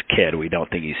this kid? We don't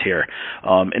think he's here.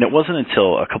 And it wasn't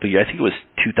until a couple of years, I think it was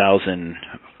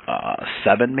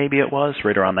 2007, maybe it was,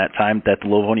 right around that time, that the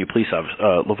Livonia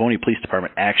Police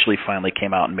Department actually finally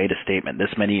came out and made a statement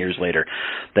this many years later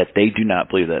that they do not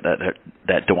believe that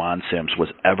DeJuan Sims was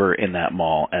ever in that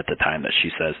mall at the time that she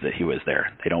says that he was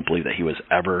there. They don't believe that he was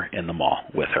ever in the mall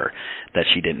with her, that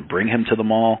she didn't bring him to the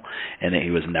mall, and that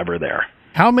he was never there.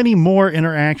 How many more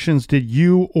interactions did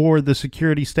you or the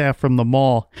security staff from the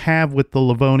mall have with the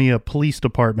Livonia Police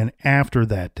Department after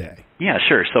that day? Yeah,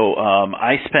 sure. So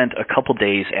I spent a couple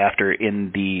days after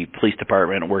in the police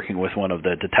department working with one of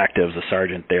the detectives, a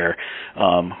sergeant there,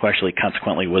 who actually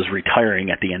consequently was retiring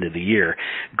at the end of the year,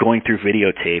 going through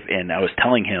videotape, and I was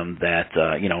telling him that,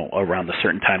 around the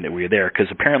certain time that we were there, because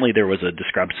apparently there was a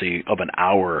discrepancy of an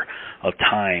hour of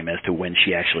time as to when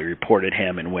she actually reported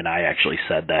him and when I actually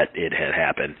said that it had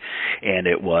happened. And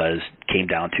it came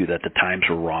down to that the times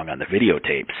were wrong on the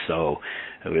videotape. So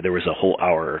there was a whole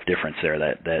hour of difference there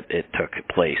that it took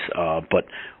place. But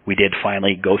we did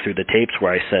finally go through the tapes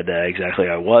where I said exactly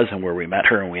I was and where we met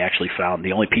her, and we actually found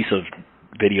the only piece of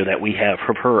video that we have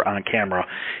of her on camera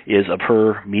is of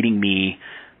her meeting me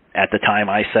at the time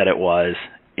I said it was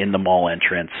in the mall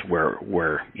entrance where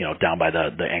down by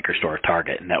the anchor store of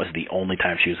Target, and that was the only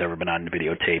time she was ever been on the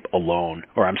videotape alone,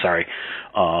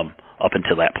 up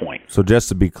until that point. So just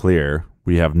to be clear,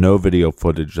 we have no video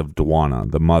footage of DeJuana,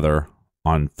 the mother,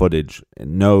 on footage,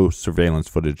 no surveillance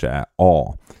footage at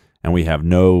all. And we have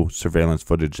no surveillance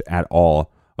footage at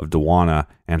all of DeJuana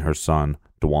and her son,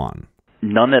 DeJuan.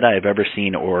 None that I have ever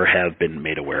seen or have been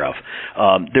made aware of.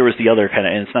 There was the other kind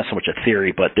of, and it's not so much a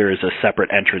theory, but there is a separate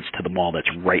entrance to the mall that's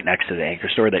right next to the anchor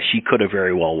store that she could have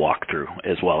very well walked through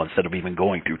as well instead of even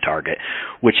going through Target,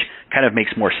 which kind of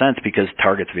makes more sense because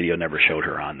Target's video never showed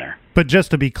her on there. But just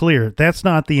to be clear, that's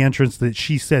not the entrance that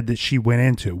she said that she went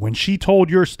into. When she told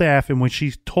your staff and when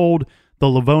she told the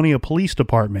Livonia Police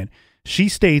Department, she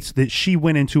states that she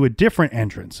went into a different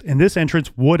entrance, and this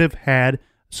entrance would have had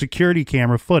security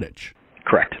camera footage.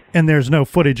 Correct. And there's no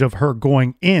footage of her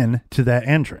going in to that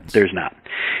entrance. There's not.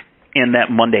 And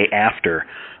that Monday after,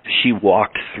 she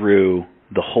walked through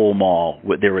the whole mall.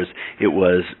 It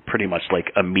was pretty much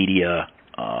like a media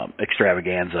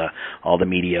extravaganza. All the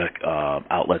media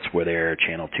outlets were there,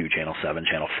 Channel 2, Channel 7,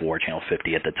 Channel 4, Channel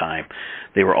 50 at the time.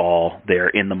 They were all there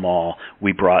in the mall.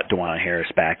 We brought DeJuana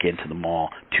Harris back into the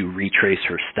mall to retrace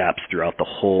her steps throughout the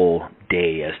whole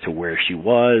day as to where she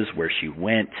was, where she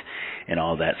went, and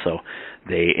all that. So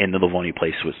the Livonia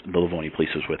Police was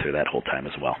with her that whole time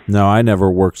as well. No, I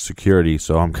never worked security,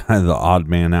 so I'm kind of the odd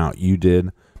man out. You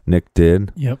did, Nick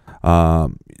did. Yep.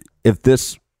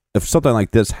 If something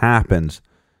like this happens,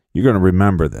 you're going to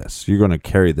remember this. You're going to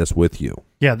carry this with you.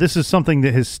 Yeah, this is something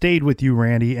that has stayed with you,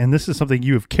 Randy, and this is something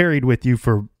you have carried with you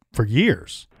for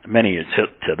years. Many years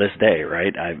to this day,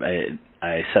 right?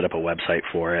 I set up a website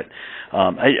for it.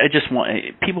 I just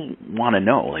people want to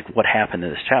know, like, what happened to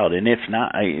this child, and if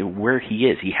not, where he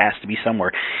is. He has to be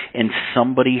somewhere, and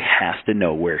somebody has to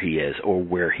know where he is or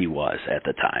where he was at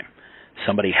the time.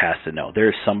 Somebody has to know.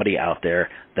 There's somebody out there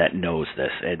that knows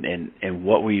this, and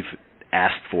what we've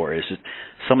asked for is just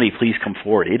somebody please come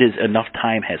forward. It is enough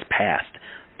time has passed.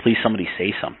 Please somebody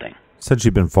say something. Since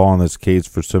you've been following this case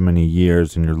for so many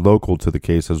years and you're local to the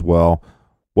case as well,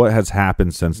 what has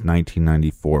happened since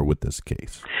 1994 with this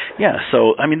case? Yeah,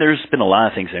 so, there's been a lot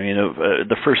of things.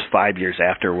 The first 5 years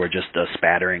after were just a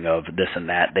spattering of this and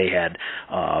that. They had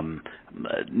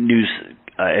news.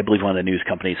 I believe one of the news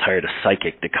companies hired a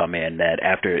psychic to come in that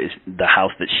after the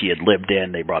house that she had lived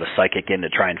in, they brought a psychic in to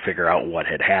try and figure out what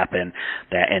had happened.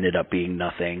 That ended up being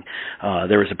nothing.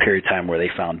 There was a period of time where they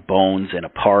found bones in a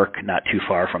park not too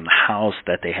far from the house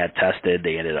that they had tested.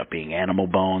 They ended up being animal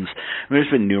bones. There's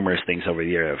been numerous things over the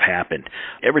year that have happened.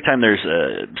 Every time there's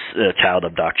a child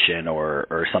abduction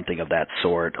or something of that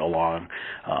sort along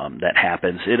that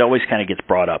happens, it always kind of gets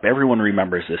brought up. Everyone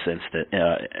remembers this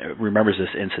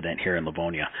incident here in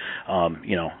Livonia.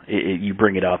 You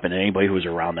bring it up, and anybody who was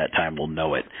around that time will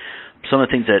know it. Some of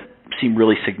the things that seem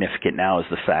really significant now is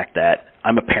the fact that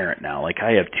I'm a parent now. Like,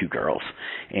 I have two girls,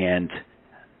 and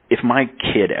if my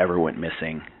kid ever went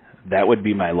missing, that would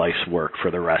be my life's work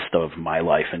for the rest of my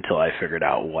life until I figured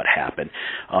out what happened.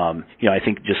 I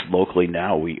think just locally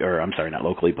now not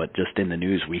locally, but just in the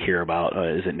news we hear about,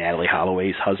 is it Natalie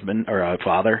Holloway's husband or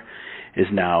father is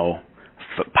now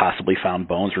possibly found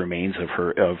remains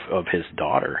of his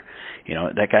daughter.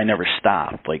 That guy never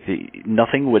stopped. Like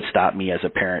nothing would stop me as a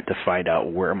parent to find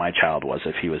out where my child was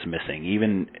if he was missing.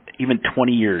 Even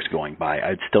 20 years going by,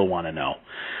 I'd still want to know.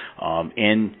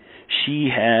 And she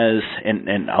has,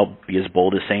 and I'll be as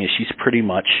bold as saying, she's pretty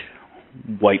much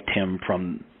wiped him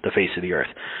from the face of the earth.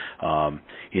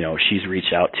 She's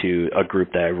reached out to a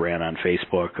group that I ran on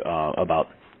Facebook about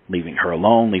leaving her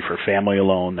alone, leave her family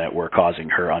alone, that were causing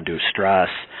her undue stress,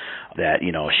 that,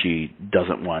 she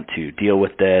doesn't want to deal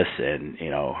with this, and,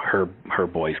 her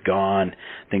boy's gone,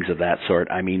 things of that sort.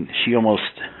 I mean, she almost,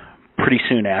 pretty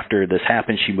soon after this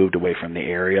happened, she moved away from the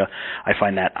area. I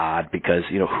find that odd because,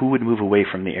 who would move away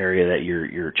from the area that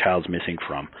your child's missing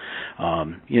from?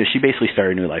 She basically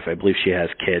started a new life. I believe she has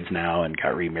kids now and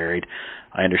got remarried.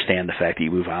 I understand the fact that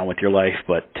you move on with your life,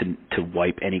 but to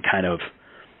wipe any kind of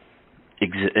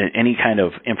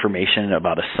information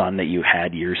about a son that you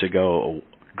had years ago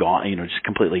gone, just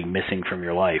completely missing from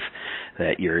your life,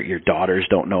 that your daughters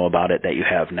don't know about it that you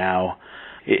have now.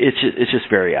 It's just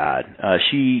very odd.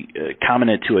 She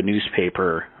commented to a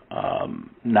newspaper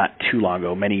not too long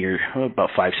ago, many years, about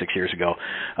 5-6 years ago,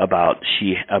 about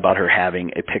her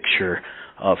having a picture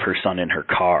of her son in her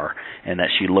car, and that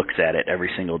she looks at it every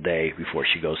single day before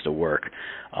she goes to work.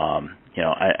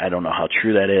 I don't know how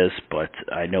true that is, but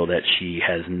I know that she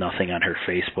has nothing on her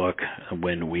Facebook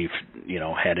when we've,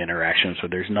 had interactions. So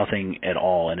there's nothing at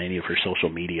all in any of her social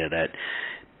media that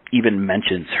even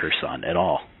mentions her son at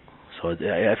all. So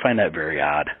I find that very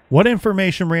odd. What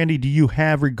information, Randy, do you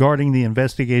have regarding the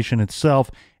investigation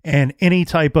itself and any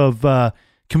type of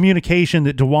communication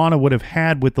that Dawanna would have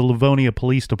had with the Livonia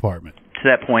Police Department? To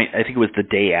that point, I think it was the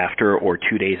day after or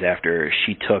 2 days after,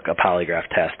 she took a polygraph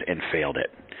test and failed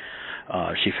it.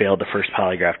 She failed the first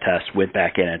polygraph test, went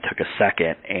back in and took a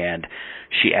second, and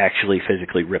she actually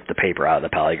physically ripped the paper out of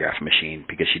the polygraph machine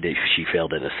because she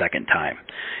failed it a second time,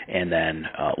 and then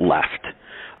left.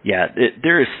 Yeah,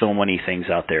 there is so many things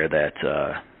out there that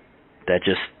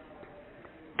just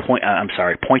point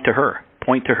to her.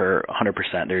 Point to her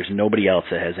 100%. There's nobody else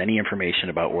that has any information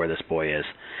about where this boy is.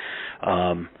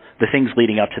 The things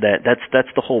leading up to that's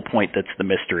the whole point. That's the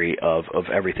mystery of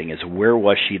everything, is where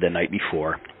was she the night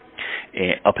before,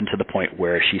 up until the point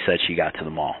where she said she got to the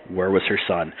mall. Where was her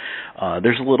son?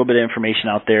 There's a little bit of information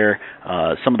out there.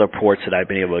 Some of the reports that I've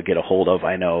been able to get a hold of,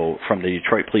 I know from the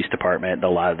Detroit Police Department, a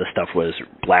lot of the stuff was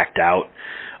blacked out.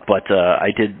 But I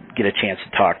did get a chance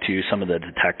to talk to some of the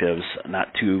detectives not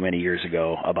too many years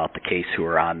ago about the case who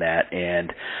were on that,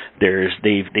 and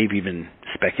they've even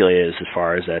speculated as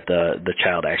far as that the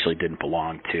child actually didn't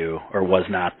belong to, or was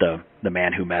not the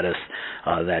man who met us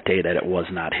that day, that it was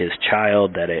not his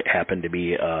child, that it happened to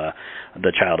be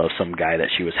the child of some guy that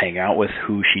she was hanging out with,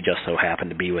 who she just so happened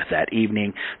to be with that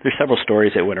evening. There's several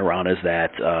stories that went around as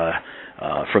that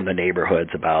from the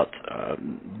neighborhoods about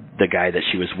the guy that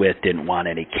she was with didn't want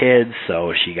any kids,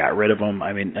 so she got rid of him.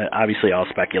 I mean, obviously all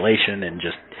speculation and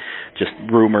just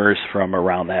rumors from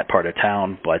around that part of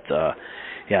town, but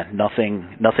yeah,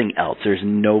 nothing else. There's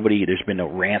been no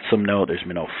ransom note, there's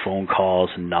been no phone calls,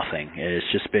 nothing. It's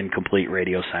just been complete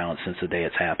radio silence since the day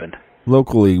it's happened.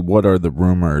 Locally, what are the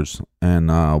rumors, and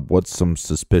what's some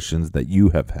suspicions that you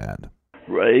have had?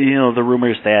 The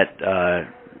rumors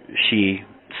that she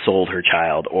sold her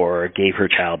child or gave her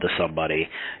child to somebody,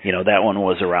 that one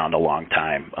was around a long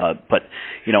time. But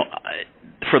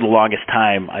for the longest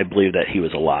time, I believed that he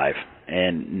was alive.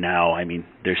 And now, I mean,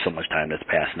 there's so much time that's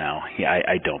passed now.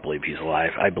 I don't believe he's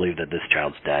alive. I believe that this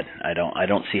child's dead. I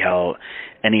don't see how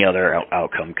any other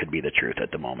outcome could be the truth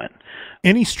at the moment.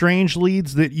 Any strange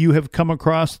leads that you have come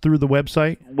across through the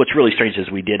website? What's really strange is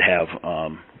we did have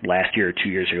last year or 2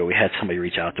 years ago, we had somebody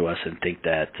reach out to us and think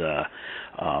that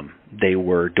they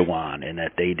were Dawan and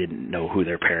that they didn't know who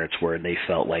their parents were, and they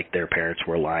felt like their parents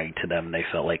were lying to them. They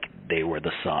felt like they were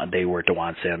the son, they were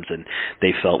Dawan Sims, and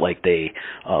they felt like they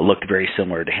looked very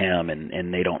similar to him,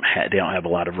 and they don't have a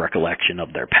lot of recollection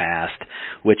of their past,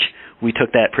 which we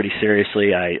took that pretty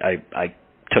seriously. I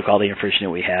took all the information that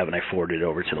we have and I forwarded it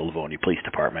over to the Livonia Police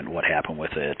Department. What happened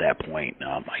with it at that point,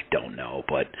 I don't know,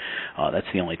 but that's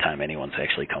the only time anyone's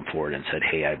actually come forward and said,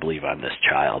 hey, I believe I'm this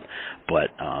child. But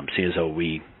seeing as though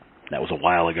that was a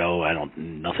while ago,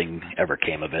 nothing ever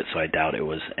came of it, so I doubt it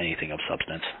was anything of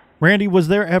substance. Randy, was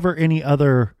there ever any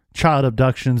other child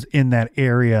abductions in that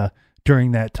area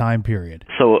during that time period?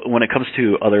 So when it comes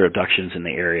to other abductions in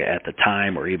the area at the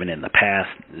time or even in the past,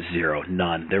 zero,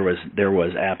 none. There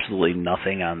was absolutely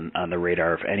nothing on the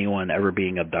radar of anyone ever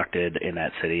being abducted in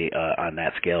that city on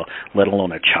that scale, let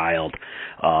alone a child.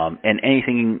 And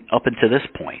anything up until this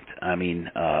point, I mean,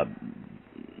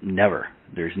 never.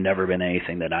 There's never been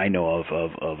anything that I know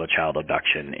of a child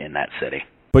abduction in that city.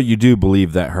 But you do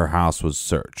believe that her house was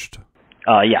searched?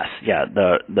 Yes, yeah.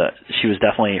 She was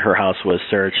definitely, her house was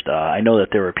searched. I know that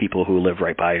there were people who lived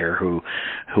right by her who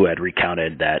had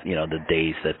recounted that, you know, the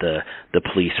days that the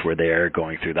police were there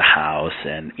going through the house,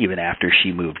 and even after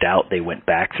she moved out, they went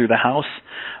back through the house.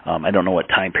 I don't know what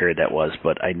time period that was,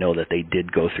 but I know that they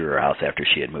did go through her house after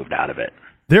she had moved out of it.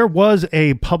 There was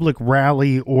a public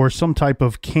rally or some type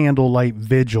of candlelight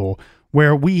vigil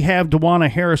where we have Dawana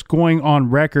Harris going on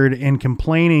record and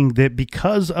complaining that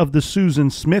because of the Susan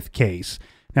Smith case,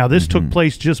 now this took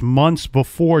place just months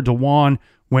before Dawan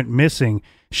went missing,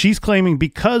 she's claiming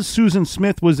because Susan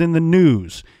Smith was in the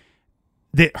news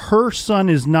that her son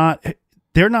is not,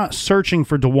 they're not searching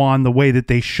for Dawan the way that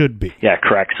they should be. Yeah,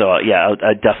 correct. So yeah,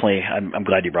 I definitely, I'm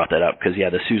glad you brought that up, because yeah,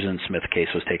 the Susan Smith case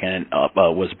was taken up,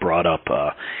 was brought up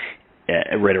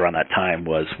right around that time,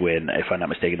 was when, if I'm not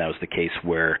mistaken, that was the case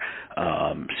where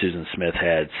Susan Smith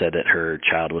had said that her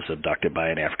child was abducted by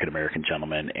an African-American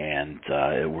gentleman, and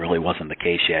it really wasn't the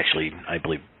case. She actually, I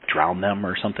believe, drowned them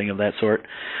or something of that sort.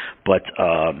 But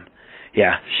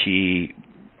yeah,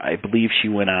 I believe she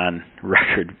went on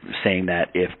record saying that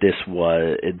if this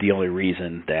was the only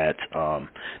reason that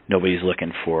nobody's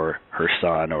looking for her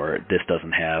son, or this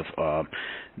doesn't have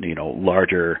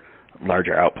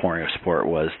larger outpouring of support,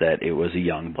 was that it was a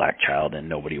young black child and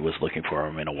nobody was looking for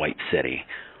him in a white city.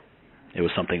 It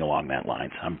was something along that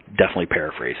lines. I'm definitely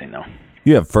paraphrasing, though.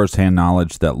 You have firsthand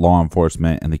knowledge that law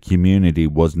enforcement and the community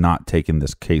was not taking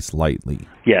this case lightly.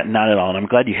 Yeah, not at all. And I'm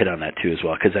glad you hit on that, too, as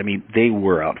well, because, I mean, they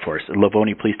were out for us. The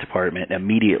Livonia Police Department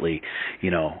immediately,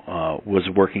 was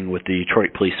working with the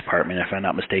Detroit Police Department. If I'm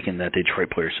not mistaken, that the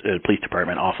Detroit Police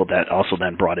Department also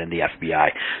then brought in the FBI.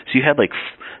 So you had, like,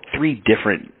 three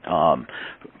different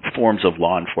forms of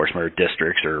law enforcement, or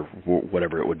districts, or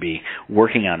whatever it would be,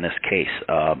 working on this case.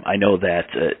 I know that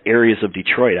areas of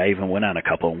Detroit, I even went on a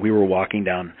couple, and we were walking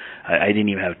down, I didn't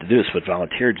even have to do this, but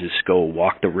volunteered to just go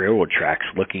walk the railroad tracks,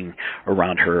 looking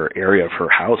around her area of her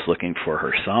house, looking for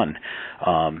her son.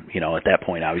 At that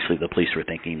point, obviously, the police were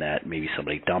thinking that maybe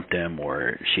somebody dumped him,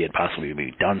 or she had possibly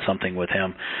maybe done something with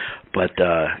him. But,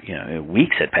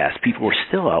 weeks had passed. People were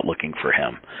still out looking for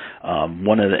him.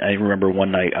 I remember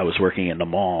one night I was working in the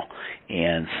mall,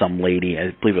 and some lady,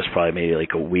 I believe it was probably maybe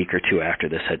like a week or two after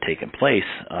this had taken place,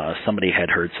 somebody had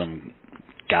heard some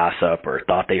gossip, or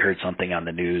thought they heard something on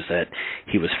the news, that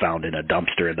he was found in a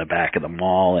dumpster in the back of the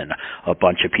mall, and a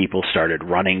bunch of people started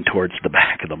running towards the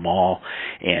back of the mall,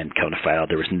 and come to find out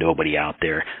there was nobody out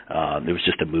there. There was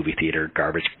just a movie theater,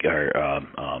 garbage, or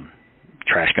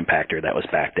trash compactor that was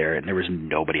back there, and there was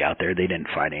nobody out there. They didn't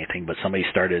find anything, but somebody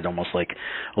started almost like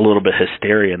a little bit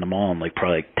hysteria in the mall, and like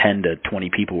probably like 10 to 20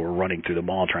 people were running through the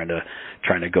mall trying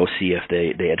to go see if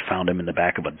they had found him in the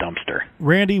back of a dumpster.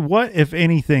 Randy, what, if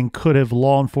anything, could have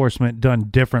law enforcement done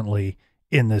differently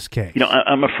in this case?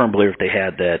 I'm a firm believer if they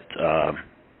had that,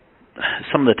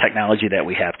 some of the technology that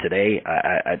we have today,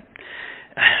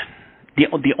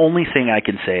 The only thing I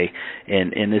can say,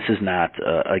 and this is not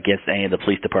against any of the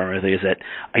police department, is that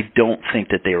I don't think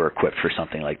that they were equipped for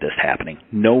something like this happening.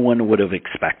 No one would have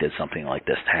expected something like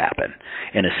this to happen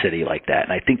in a city like that.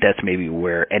 And I think that's maybe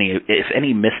where if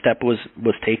any misstep was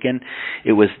taken,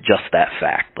 it was just that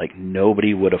fact. Like,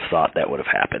 nobody would have thought that would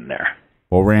have happened there.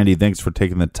 Well, Randy, thanks for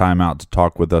taking the time out to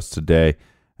talk with us today,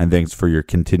 and thanks for your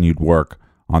continued work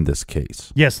on this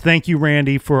case. Yes, thank you,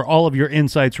 Randy, for all of your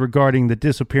insights regarding the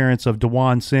disappearance of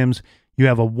Dawan Sims. You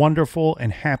have a wonderful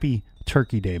and happy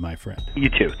Turkey Day, my friend. You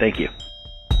too. Thank you.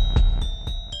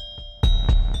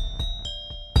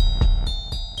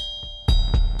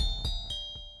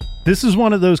 This is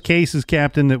one of those cases,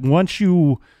 Captain, that when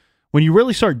you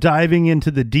really start diving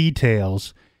into the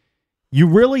details, you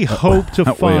really hope to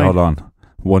find... Wait, hold on.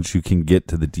 Once you can get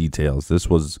to the details, this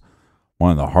was one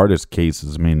of the hardest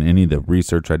cases. I mean, any of the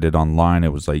research I did online,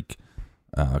 it was like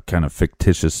kind of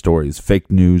fictitious stories, fake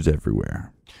news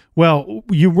everywhere. Well,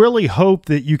 you really hope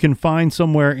that you can find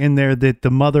somewhere in there that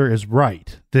the mother is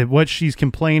right, that what she's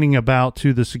complaining about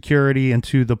to the security and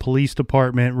to the police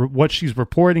department, what she's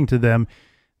reporting to them,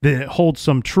 that it holds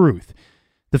some truth.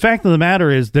 The fact of the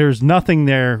matter is there's nothing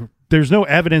there. There's no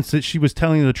evidence that she was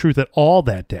telling the truth at all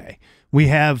that day. We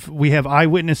have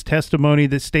eyewitness testimony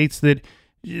that states that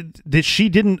that she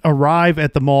didn't arrive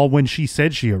at the mall when she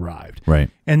said she arrived. Right.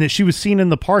 And that she was seen in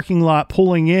the parking lot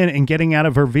pulling in and getting out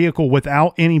of her vehicle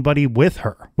without anybody with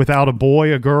her, without a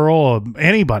boy, a girl, or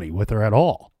anybody with her at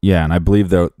all. Yeah, and I believe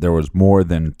there was more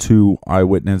than 2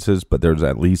 eyewitnesses, but there's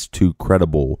at least 2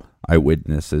 credible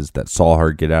eyewitnesses that saw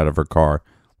her get out of her car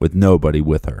with nobody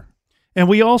with her. And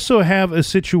we also have a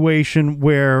situation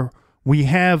where we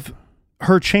have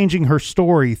her changing her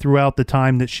story throughout the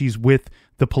time that she's with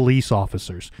the police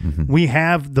officers. Mm-hmm. We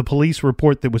have the police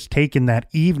report that was taken that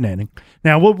evening.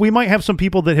 Now, we might have some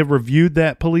people that have reviewed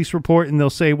that police report, and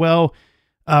they'll say, well,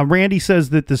 Randy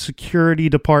says that the security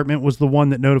department was the one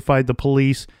that notified the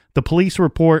police. The police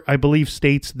report, I believe,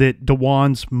 states that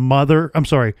Dawana's mother,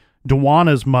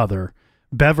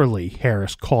 Beverly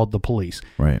Harris, called the police.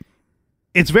 Right.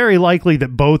 It's very likely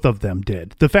that both of them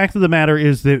did. The fact of the matter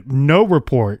is that no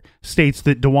report states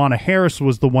that Dawana Harris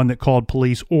was the one that called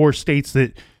police or states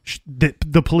that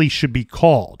the police should be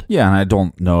called. Yeah, and I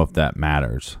don't know if that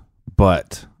matters.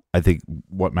 But I think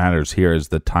what matters here is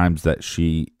the times that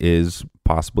she is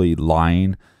possibly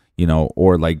lying,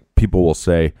 or like people will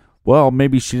say, well,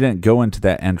 maybe she didn't go into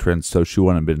that entrance so she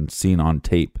wouldn't have been seen on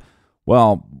tape.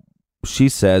 Well, she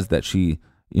says that she,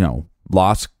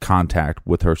 lost contact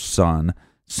with her son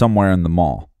somewhere in the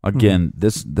mall. Again,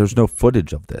 there's no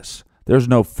footage of this. There's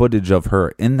no footage of her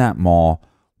in that mall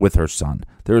with her son.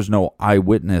 There's no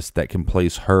eyewitness that can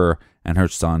place her and her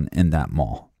son in that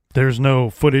mall. There's no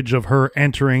footage of her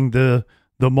entering the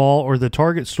mall or the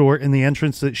Target store in the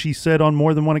entrance that she said on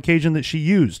more than one occasion that she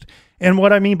used. And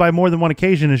what I mean by more than one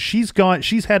occasion is she's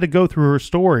had to go through her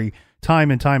story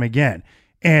time and time again.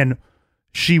 And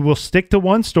she will stick to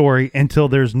one story until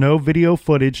there's no video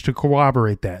footage to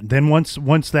corroborate that. Then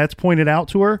once that's pointed out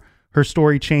to her, her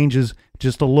story changes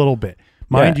just a little bit.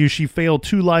 Mind you, she failed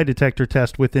 2 lie detector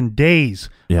tests within days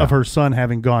of her son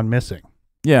having gone missing.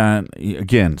 Yeah, and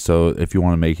again, so if you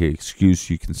want to make an excuse,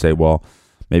 you can say, well,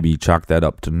 maybe you chalk that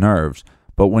up to nerves.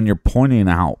 But when you're pointing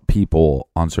out people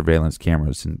on surveillance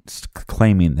cameras and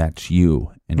claiming that's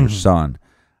you and your son,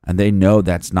 and they know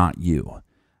that's not you,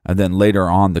 and then later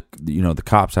on, the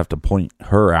cops have to point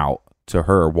her out to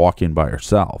her walking by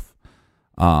herself.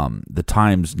 The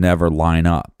times never line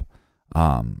up.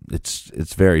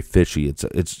 It's very fishy.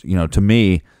 It's to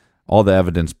me, all the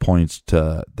evidence points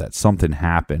to that something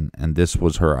happened, and this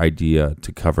was her idea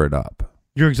to cover it up.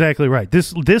 You're exactly right.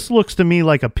 This looks to me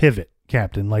like a pivot,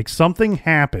 Captain. Like something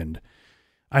happened.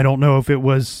 I don't know if it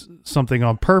was something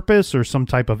on purpose or some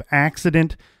type of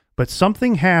accident, but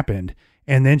something happened.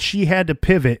 And then she had to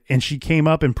pivot, and she came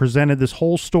up and presented this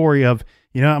whole story of,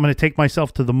 I'm going to take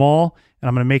myself to the mall, and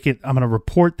I'm going to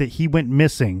report that he went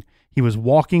missing. He was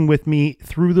walking with me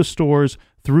through the stores,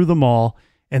 through the mall,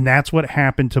 and that's what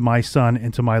happened to my son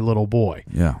and to my little boy.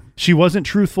 Yeah. She wasn't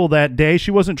truthful that day.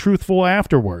 She wasn't truthful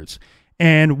afterwards.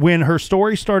 And when her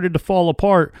story started to fall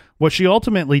apart, what she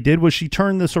ultimately did was she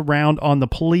turned this around on the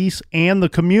police and the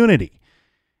community.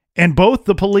 And both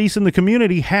the police and the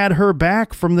community had her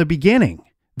back from the beginning.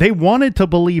 They wanted to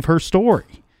believe her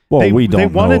story. Well, they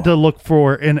wanted know. to look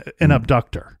for an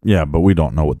abductor. Yeah, but we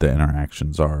don't know what the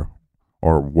interactions are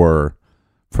or were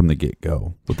from the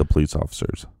get-go with the police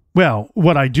officers. Well,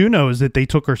 what I do know is that they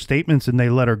took her statements and they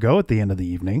let her go at the end of the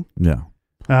evening. Yeah.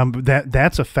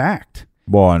 That's a fact.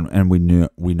 Well, and we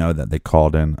know that they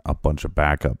called in a bunch of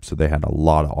backup, so they had a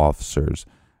lot of officers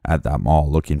at that mall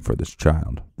looking for this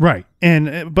child. Right.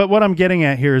 But what I'm getting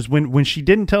at here is when she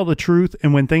didn't tell the truth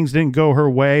and when things didn't go her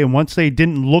way and once they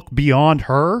didn't look beyond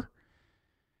her,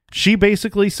 she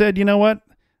basically said, you know what?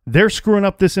 They're screwing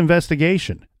up this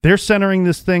investigation. They're centering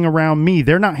this thing around me.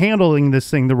 They're not handling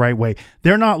this thing the right way.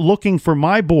 They're not looking for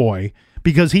my boy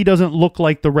because he doesn't look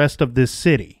like the rest of this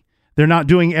city. They're not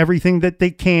doing everything that they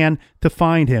can to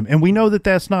find him. And we know that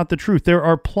that's not the truth. There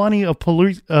are plenty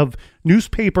of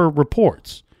newspaper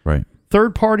reports. Right.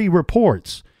 Third-party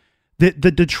reports that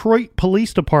the Detroit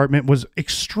Police Department was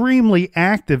extremely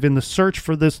active in the search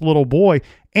for this little boy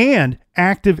and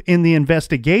active in the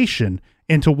investigation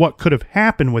into what could have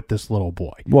happened with this little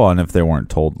boy. Well, and if they weren't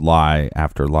told lie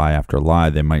after lie after lie,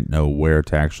 they might know where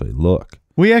to actually look.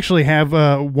 We actually have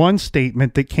one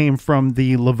statement that came from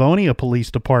the Livonia Police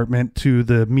Department to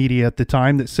the media at the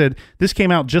time that said this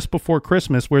came out just before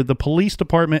Christmas, where the police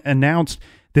department announced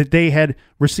that they had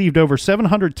received over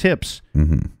 700 tips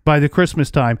by the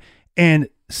Christmas time. And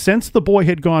since the boy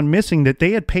had gone missing, that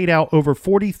they had paid out over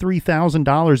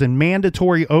 $43,000 in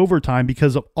mandatory overtime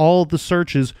because of all the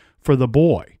searches for the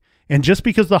boy. And just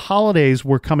because the holidays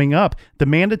were coming up, the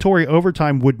mandatory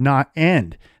overtime would not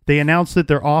end. They announced that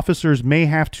their officers may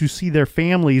have to see their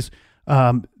families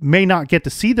may not get to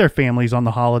see their families on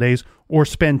the holidays or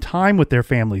spend time with their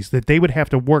families, that they would have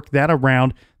to work that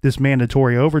around this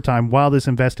mandatory overtime while this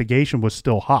investigation was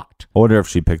still hot. I wonder if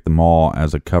she picked the mall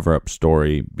as a cover-up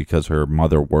story because her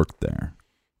mother worked there.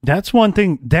 That's one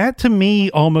thing. That, to me,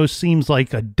 almost seems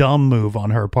like a dumb move on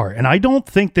her part. And I don't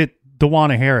think that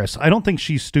Dawana Harris, I don't think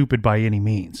she's stupid by any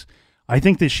means. I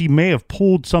think that she may have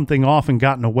pulled something off and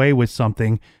gotten away with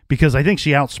something because I think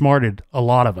she outsmarted a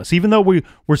lot of us. Even though we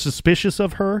were suspicious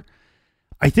of her,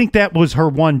 I think that was her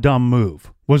one dumb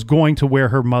move, was going to where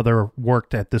her mother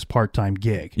worked at this part-time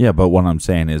gig. Yeah, but what I'm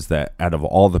saying is that out of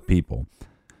all the people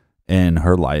in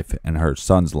her life and her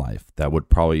son's life that would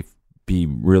probably be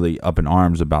really up in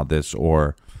arms about this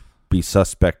or be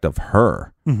suspect of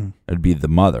her, it'd be the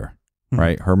mother,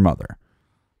 right? Her mother.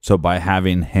 So by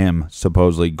having him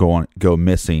supposedly go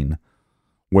missing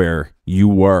where you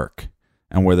work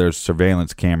and where there's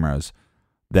surveillance cameras,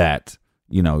 that,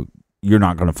 you know, you're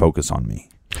not going to focus on me.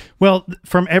 Well,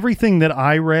 from everything that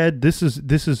I read, this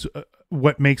is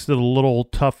what makes it a little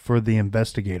tough for the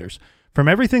investigators. From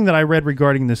everything that I read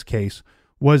regarding this case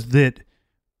was that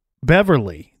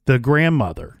Beverly, the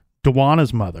grandmother,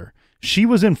 Dawana's mother, she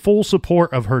was in full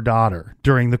support of her daughter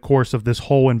during the course of this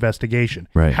whole investigation.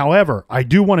 Right. However, I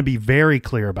do want to be very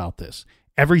clear about this.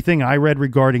 Everything I read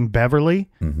regarding Beverly,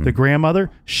 the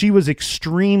grandmother, she was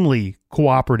extremely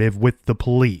cooperative with the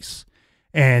police.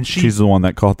 And she's the one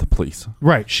that called the police.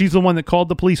 Right. She's the one that called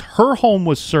the police. Her home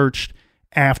was searched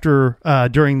after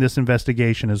during this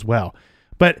investigation as well.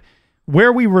 But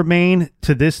where we remain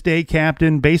to this day,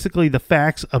 Captain, basically the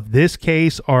facts of this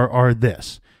case are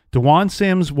this. Dawan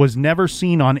Sims was never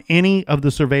seen on any of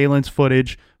the surveillance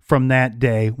footage from that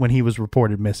day when he was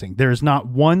reported missing. There is not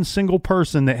one single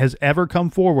person that has ever come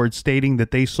forward stating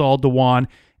that they saw Dawan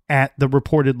at the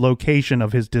reported location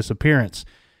of his disappearance.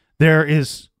 There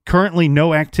is currently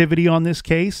no activity on this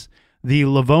case. The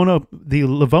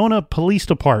Livonia Police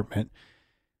Department,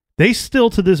 they still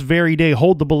to this very day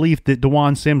hold the belief that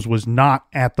Dawan Sims was not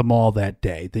at the mall that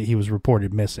day, that he was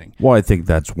reported missing. Well, I think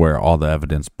that's where all the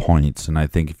evidence points, and I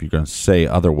think if you're going to say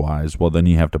otherwise, well, then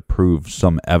you have to prove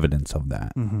some evidence of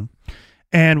that.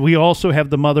 And we also have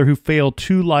the mother who failed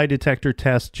 2 lie detector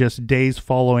tests just days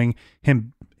following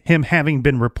him having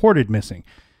been reported missing.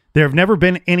 There have never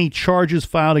been any charges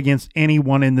filed against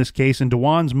anyone in this case, and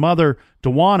Dawan's mother,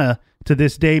 Dawana, to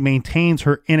this day maintains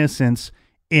her innocence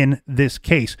in this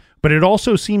case. But it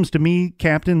also seems to me,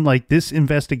 Captain, like this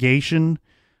investigation,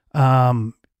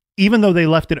 even though they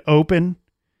left it open,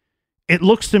 it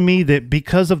looks to me that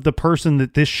because of the person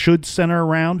that this should center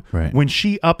around, right, when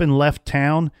she up and left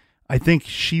town, I think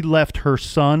she left her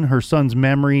son's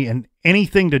memory and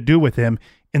anything to do with him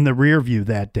in the rear view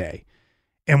that day.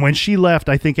 And when she left,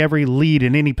 I think every lead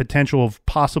and any potential of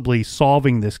possibly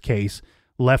solving this case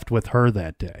left with her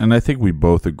that day. And I think we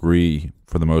both agree,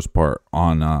 for the most part,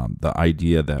 on the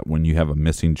idea that when you have a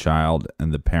missing child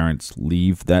and the parents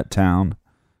leave that town,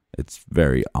 it's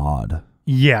very odd.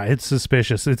 Yeah, it's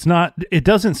suspicious. It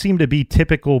doesn't seem to be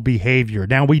typical behavior.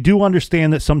 Now, we do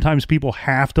understand that sometimes people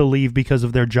have to leave because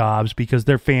of their jobs, because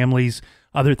their families,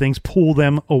 other things pull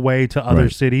them away to other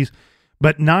cities.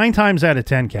 But 9 times out of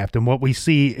 10, Captain, what we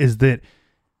see is that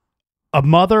a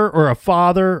mother or a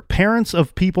father, parents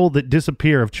of people that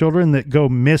disappear, of children that go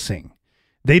missing,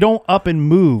 they don't up and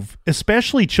move,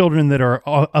 especially children that are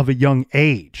of a young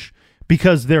age,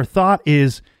 because their thought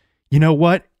is, you know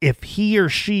what, if he or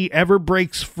she ever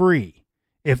breaks free,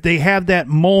 if they have that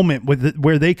moment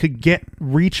where they could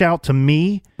reach out to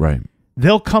me, right,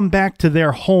 they'll come back to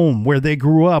their home where they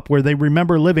grew up, where they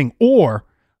remember living, or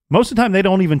most of the time they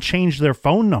don't even change their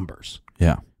phone numbers.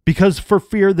 Yeah. Because for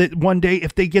fear that one day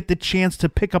if they get the chance to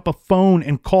pick up a phone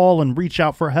and call and reach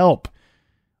out for help,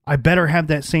 I better have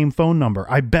that same phone number.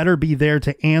 I better be there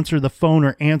to answer the phone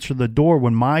or answer the door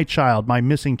when my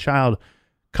missing child,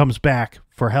 comes back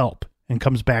for help and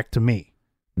comes back to me.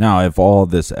 Now, if all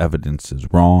this evidence is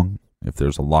wrong, if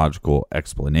there's a logical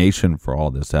explanation for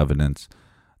all this evidence,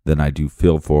 then I do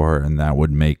feel for her, and that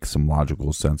would make some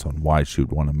logical sense on why she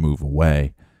would want to move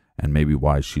away. And maybe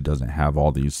why she doesn't have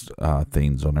all these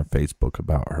things on her Facebook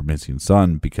about her missing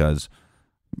son, because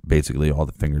basically all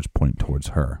the fingers point towards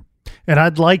her. And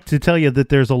I'd like to tell you that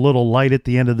there's a little light at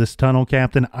the end of this tunnel,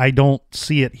 Captain. I don't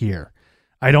see it here.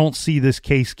 I don't see this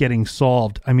case getting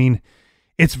solved. I mean,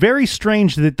 it's very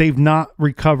strange that they've not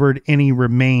recovered any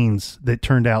remains that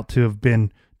turned out to have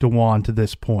been Dawan to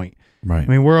this point. Right. I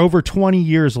mean, we're over 20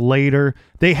 years later.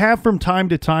 They have from time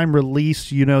to time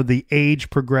released, the age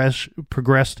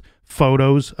progressed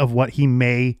photos of what he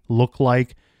may look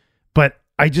like. But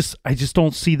I just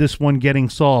don't see this one getting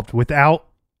solved without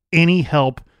any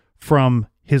help from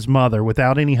his mother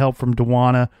without any help from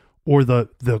Dawana or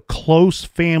the close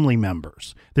family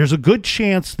members. There's a good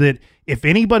chance that if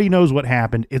anybody knows what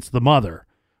happened, it's the mother.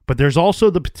 But there's also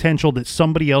the potential that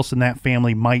somebody else in that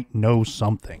family might know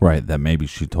something. Right, that maybe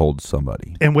she told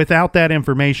somebody. And without that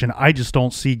information, I just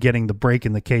don't see getting the break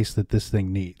in the case that this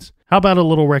thing needs. How about a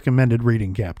little recommended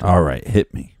reading, Captain? All right,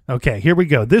 hit me. Okay, here we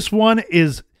go. This one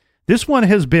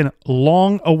has been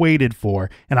long awaited for,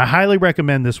 and I highly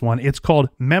recommend this one. It's called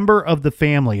Member of the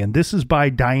Family, and this is by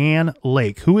Diane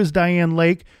Lake. Who is Diane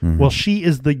Lake? Mm-hmm. Well, she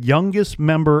is the youngest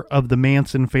member of the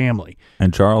Manson family.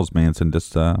 And Charles Manson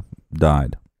just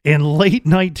died. In late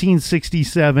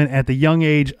 1967, at the young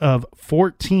age of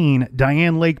 14,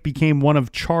 Diane Lake became one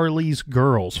of Charlie's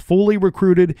girls, fully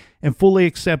recruited and fully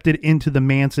accepted into the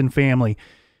Manson family.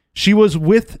 She was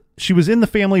in the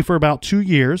family for about 2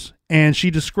 years, and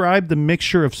she described the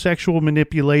mixture of sexual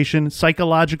manipulation,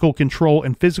 psychological control,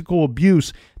 and physical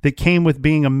abuse that came with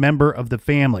being a member of the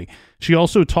family. She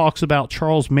also talks about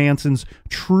Charles Manson's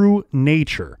true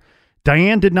nature.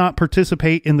 Diane did not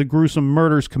participate in the gruesome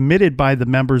murders committed by the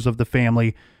members of the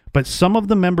family, but some of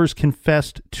the members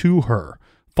confessed to her.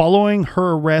 Following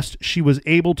her arrest, she was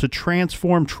able to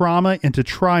transform trauma into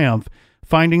triumph,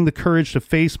 finding the courage to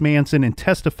face Manson and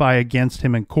testify against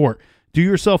him in court. Do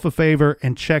yourself a favor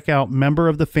and check out Member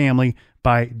of the Family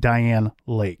by Diane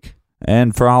Lake.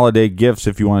 And for holiday gifts,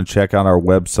 if you want to check out our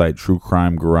website,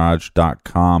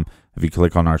 truecrimegarage.com, if you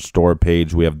click on our store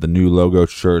page, we have the new logo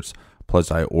shirts. Plus,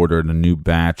 I ordered a new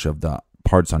batch of the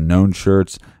Parts Unknown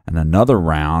shirts and another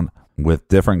round with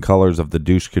different colors of the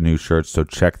Douche Canoe shirts, so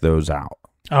check those out.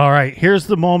 All right, here's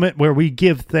the moment where we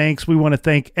give thanks. We want to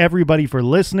thank everybody for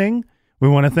listening. We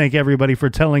want to thank everybody for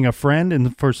telling a friend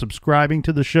and for subscribing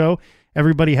to the show.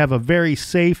 Everybody have a very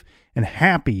safe and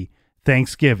happy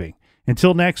Thanksgiving.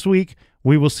 Until next week,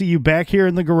 we will see you back here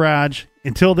in the garage.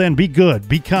 Until then, be good,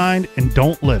 be kind, and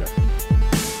don't litter.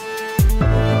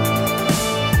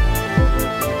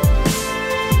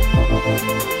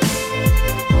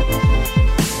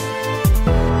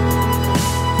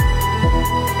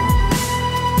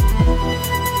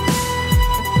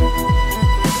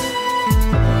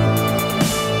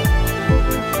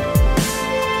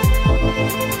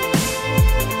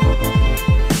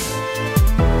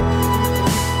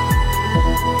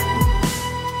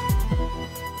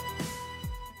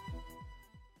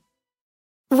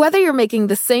 Whether you're making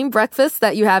the same breakfast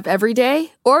that you have every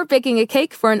day or baking a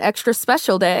cake for an extra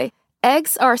special day,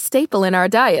 eggs are a staple in our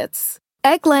diets.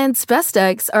 Eggland's Best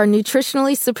Eggs are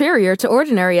nutritionally superior to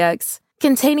ordinary eggs,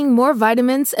 containing more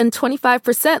vitamins and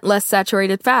 25% less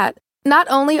saturated fat. Not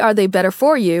only are they better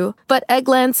for you, but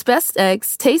Eggland's Best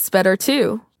Eggs taste better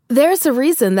too. There's a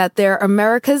reason that they're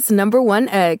America's #1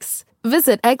 eggs.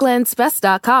 Visit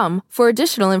egglandsbest.com for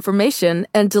additional information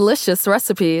and delicious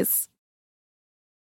recipes.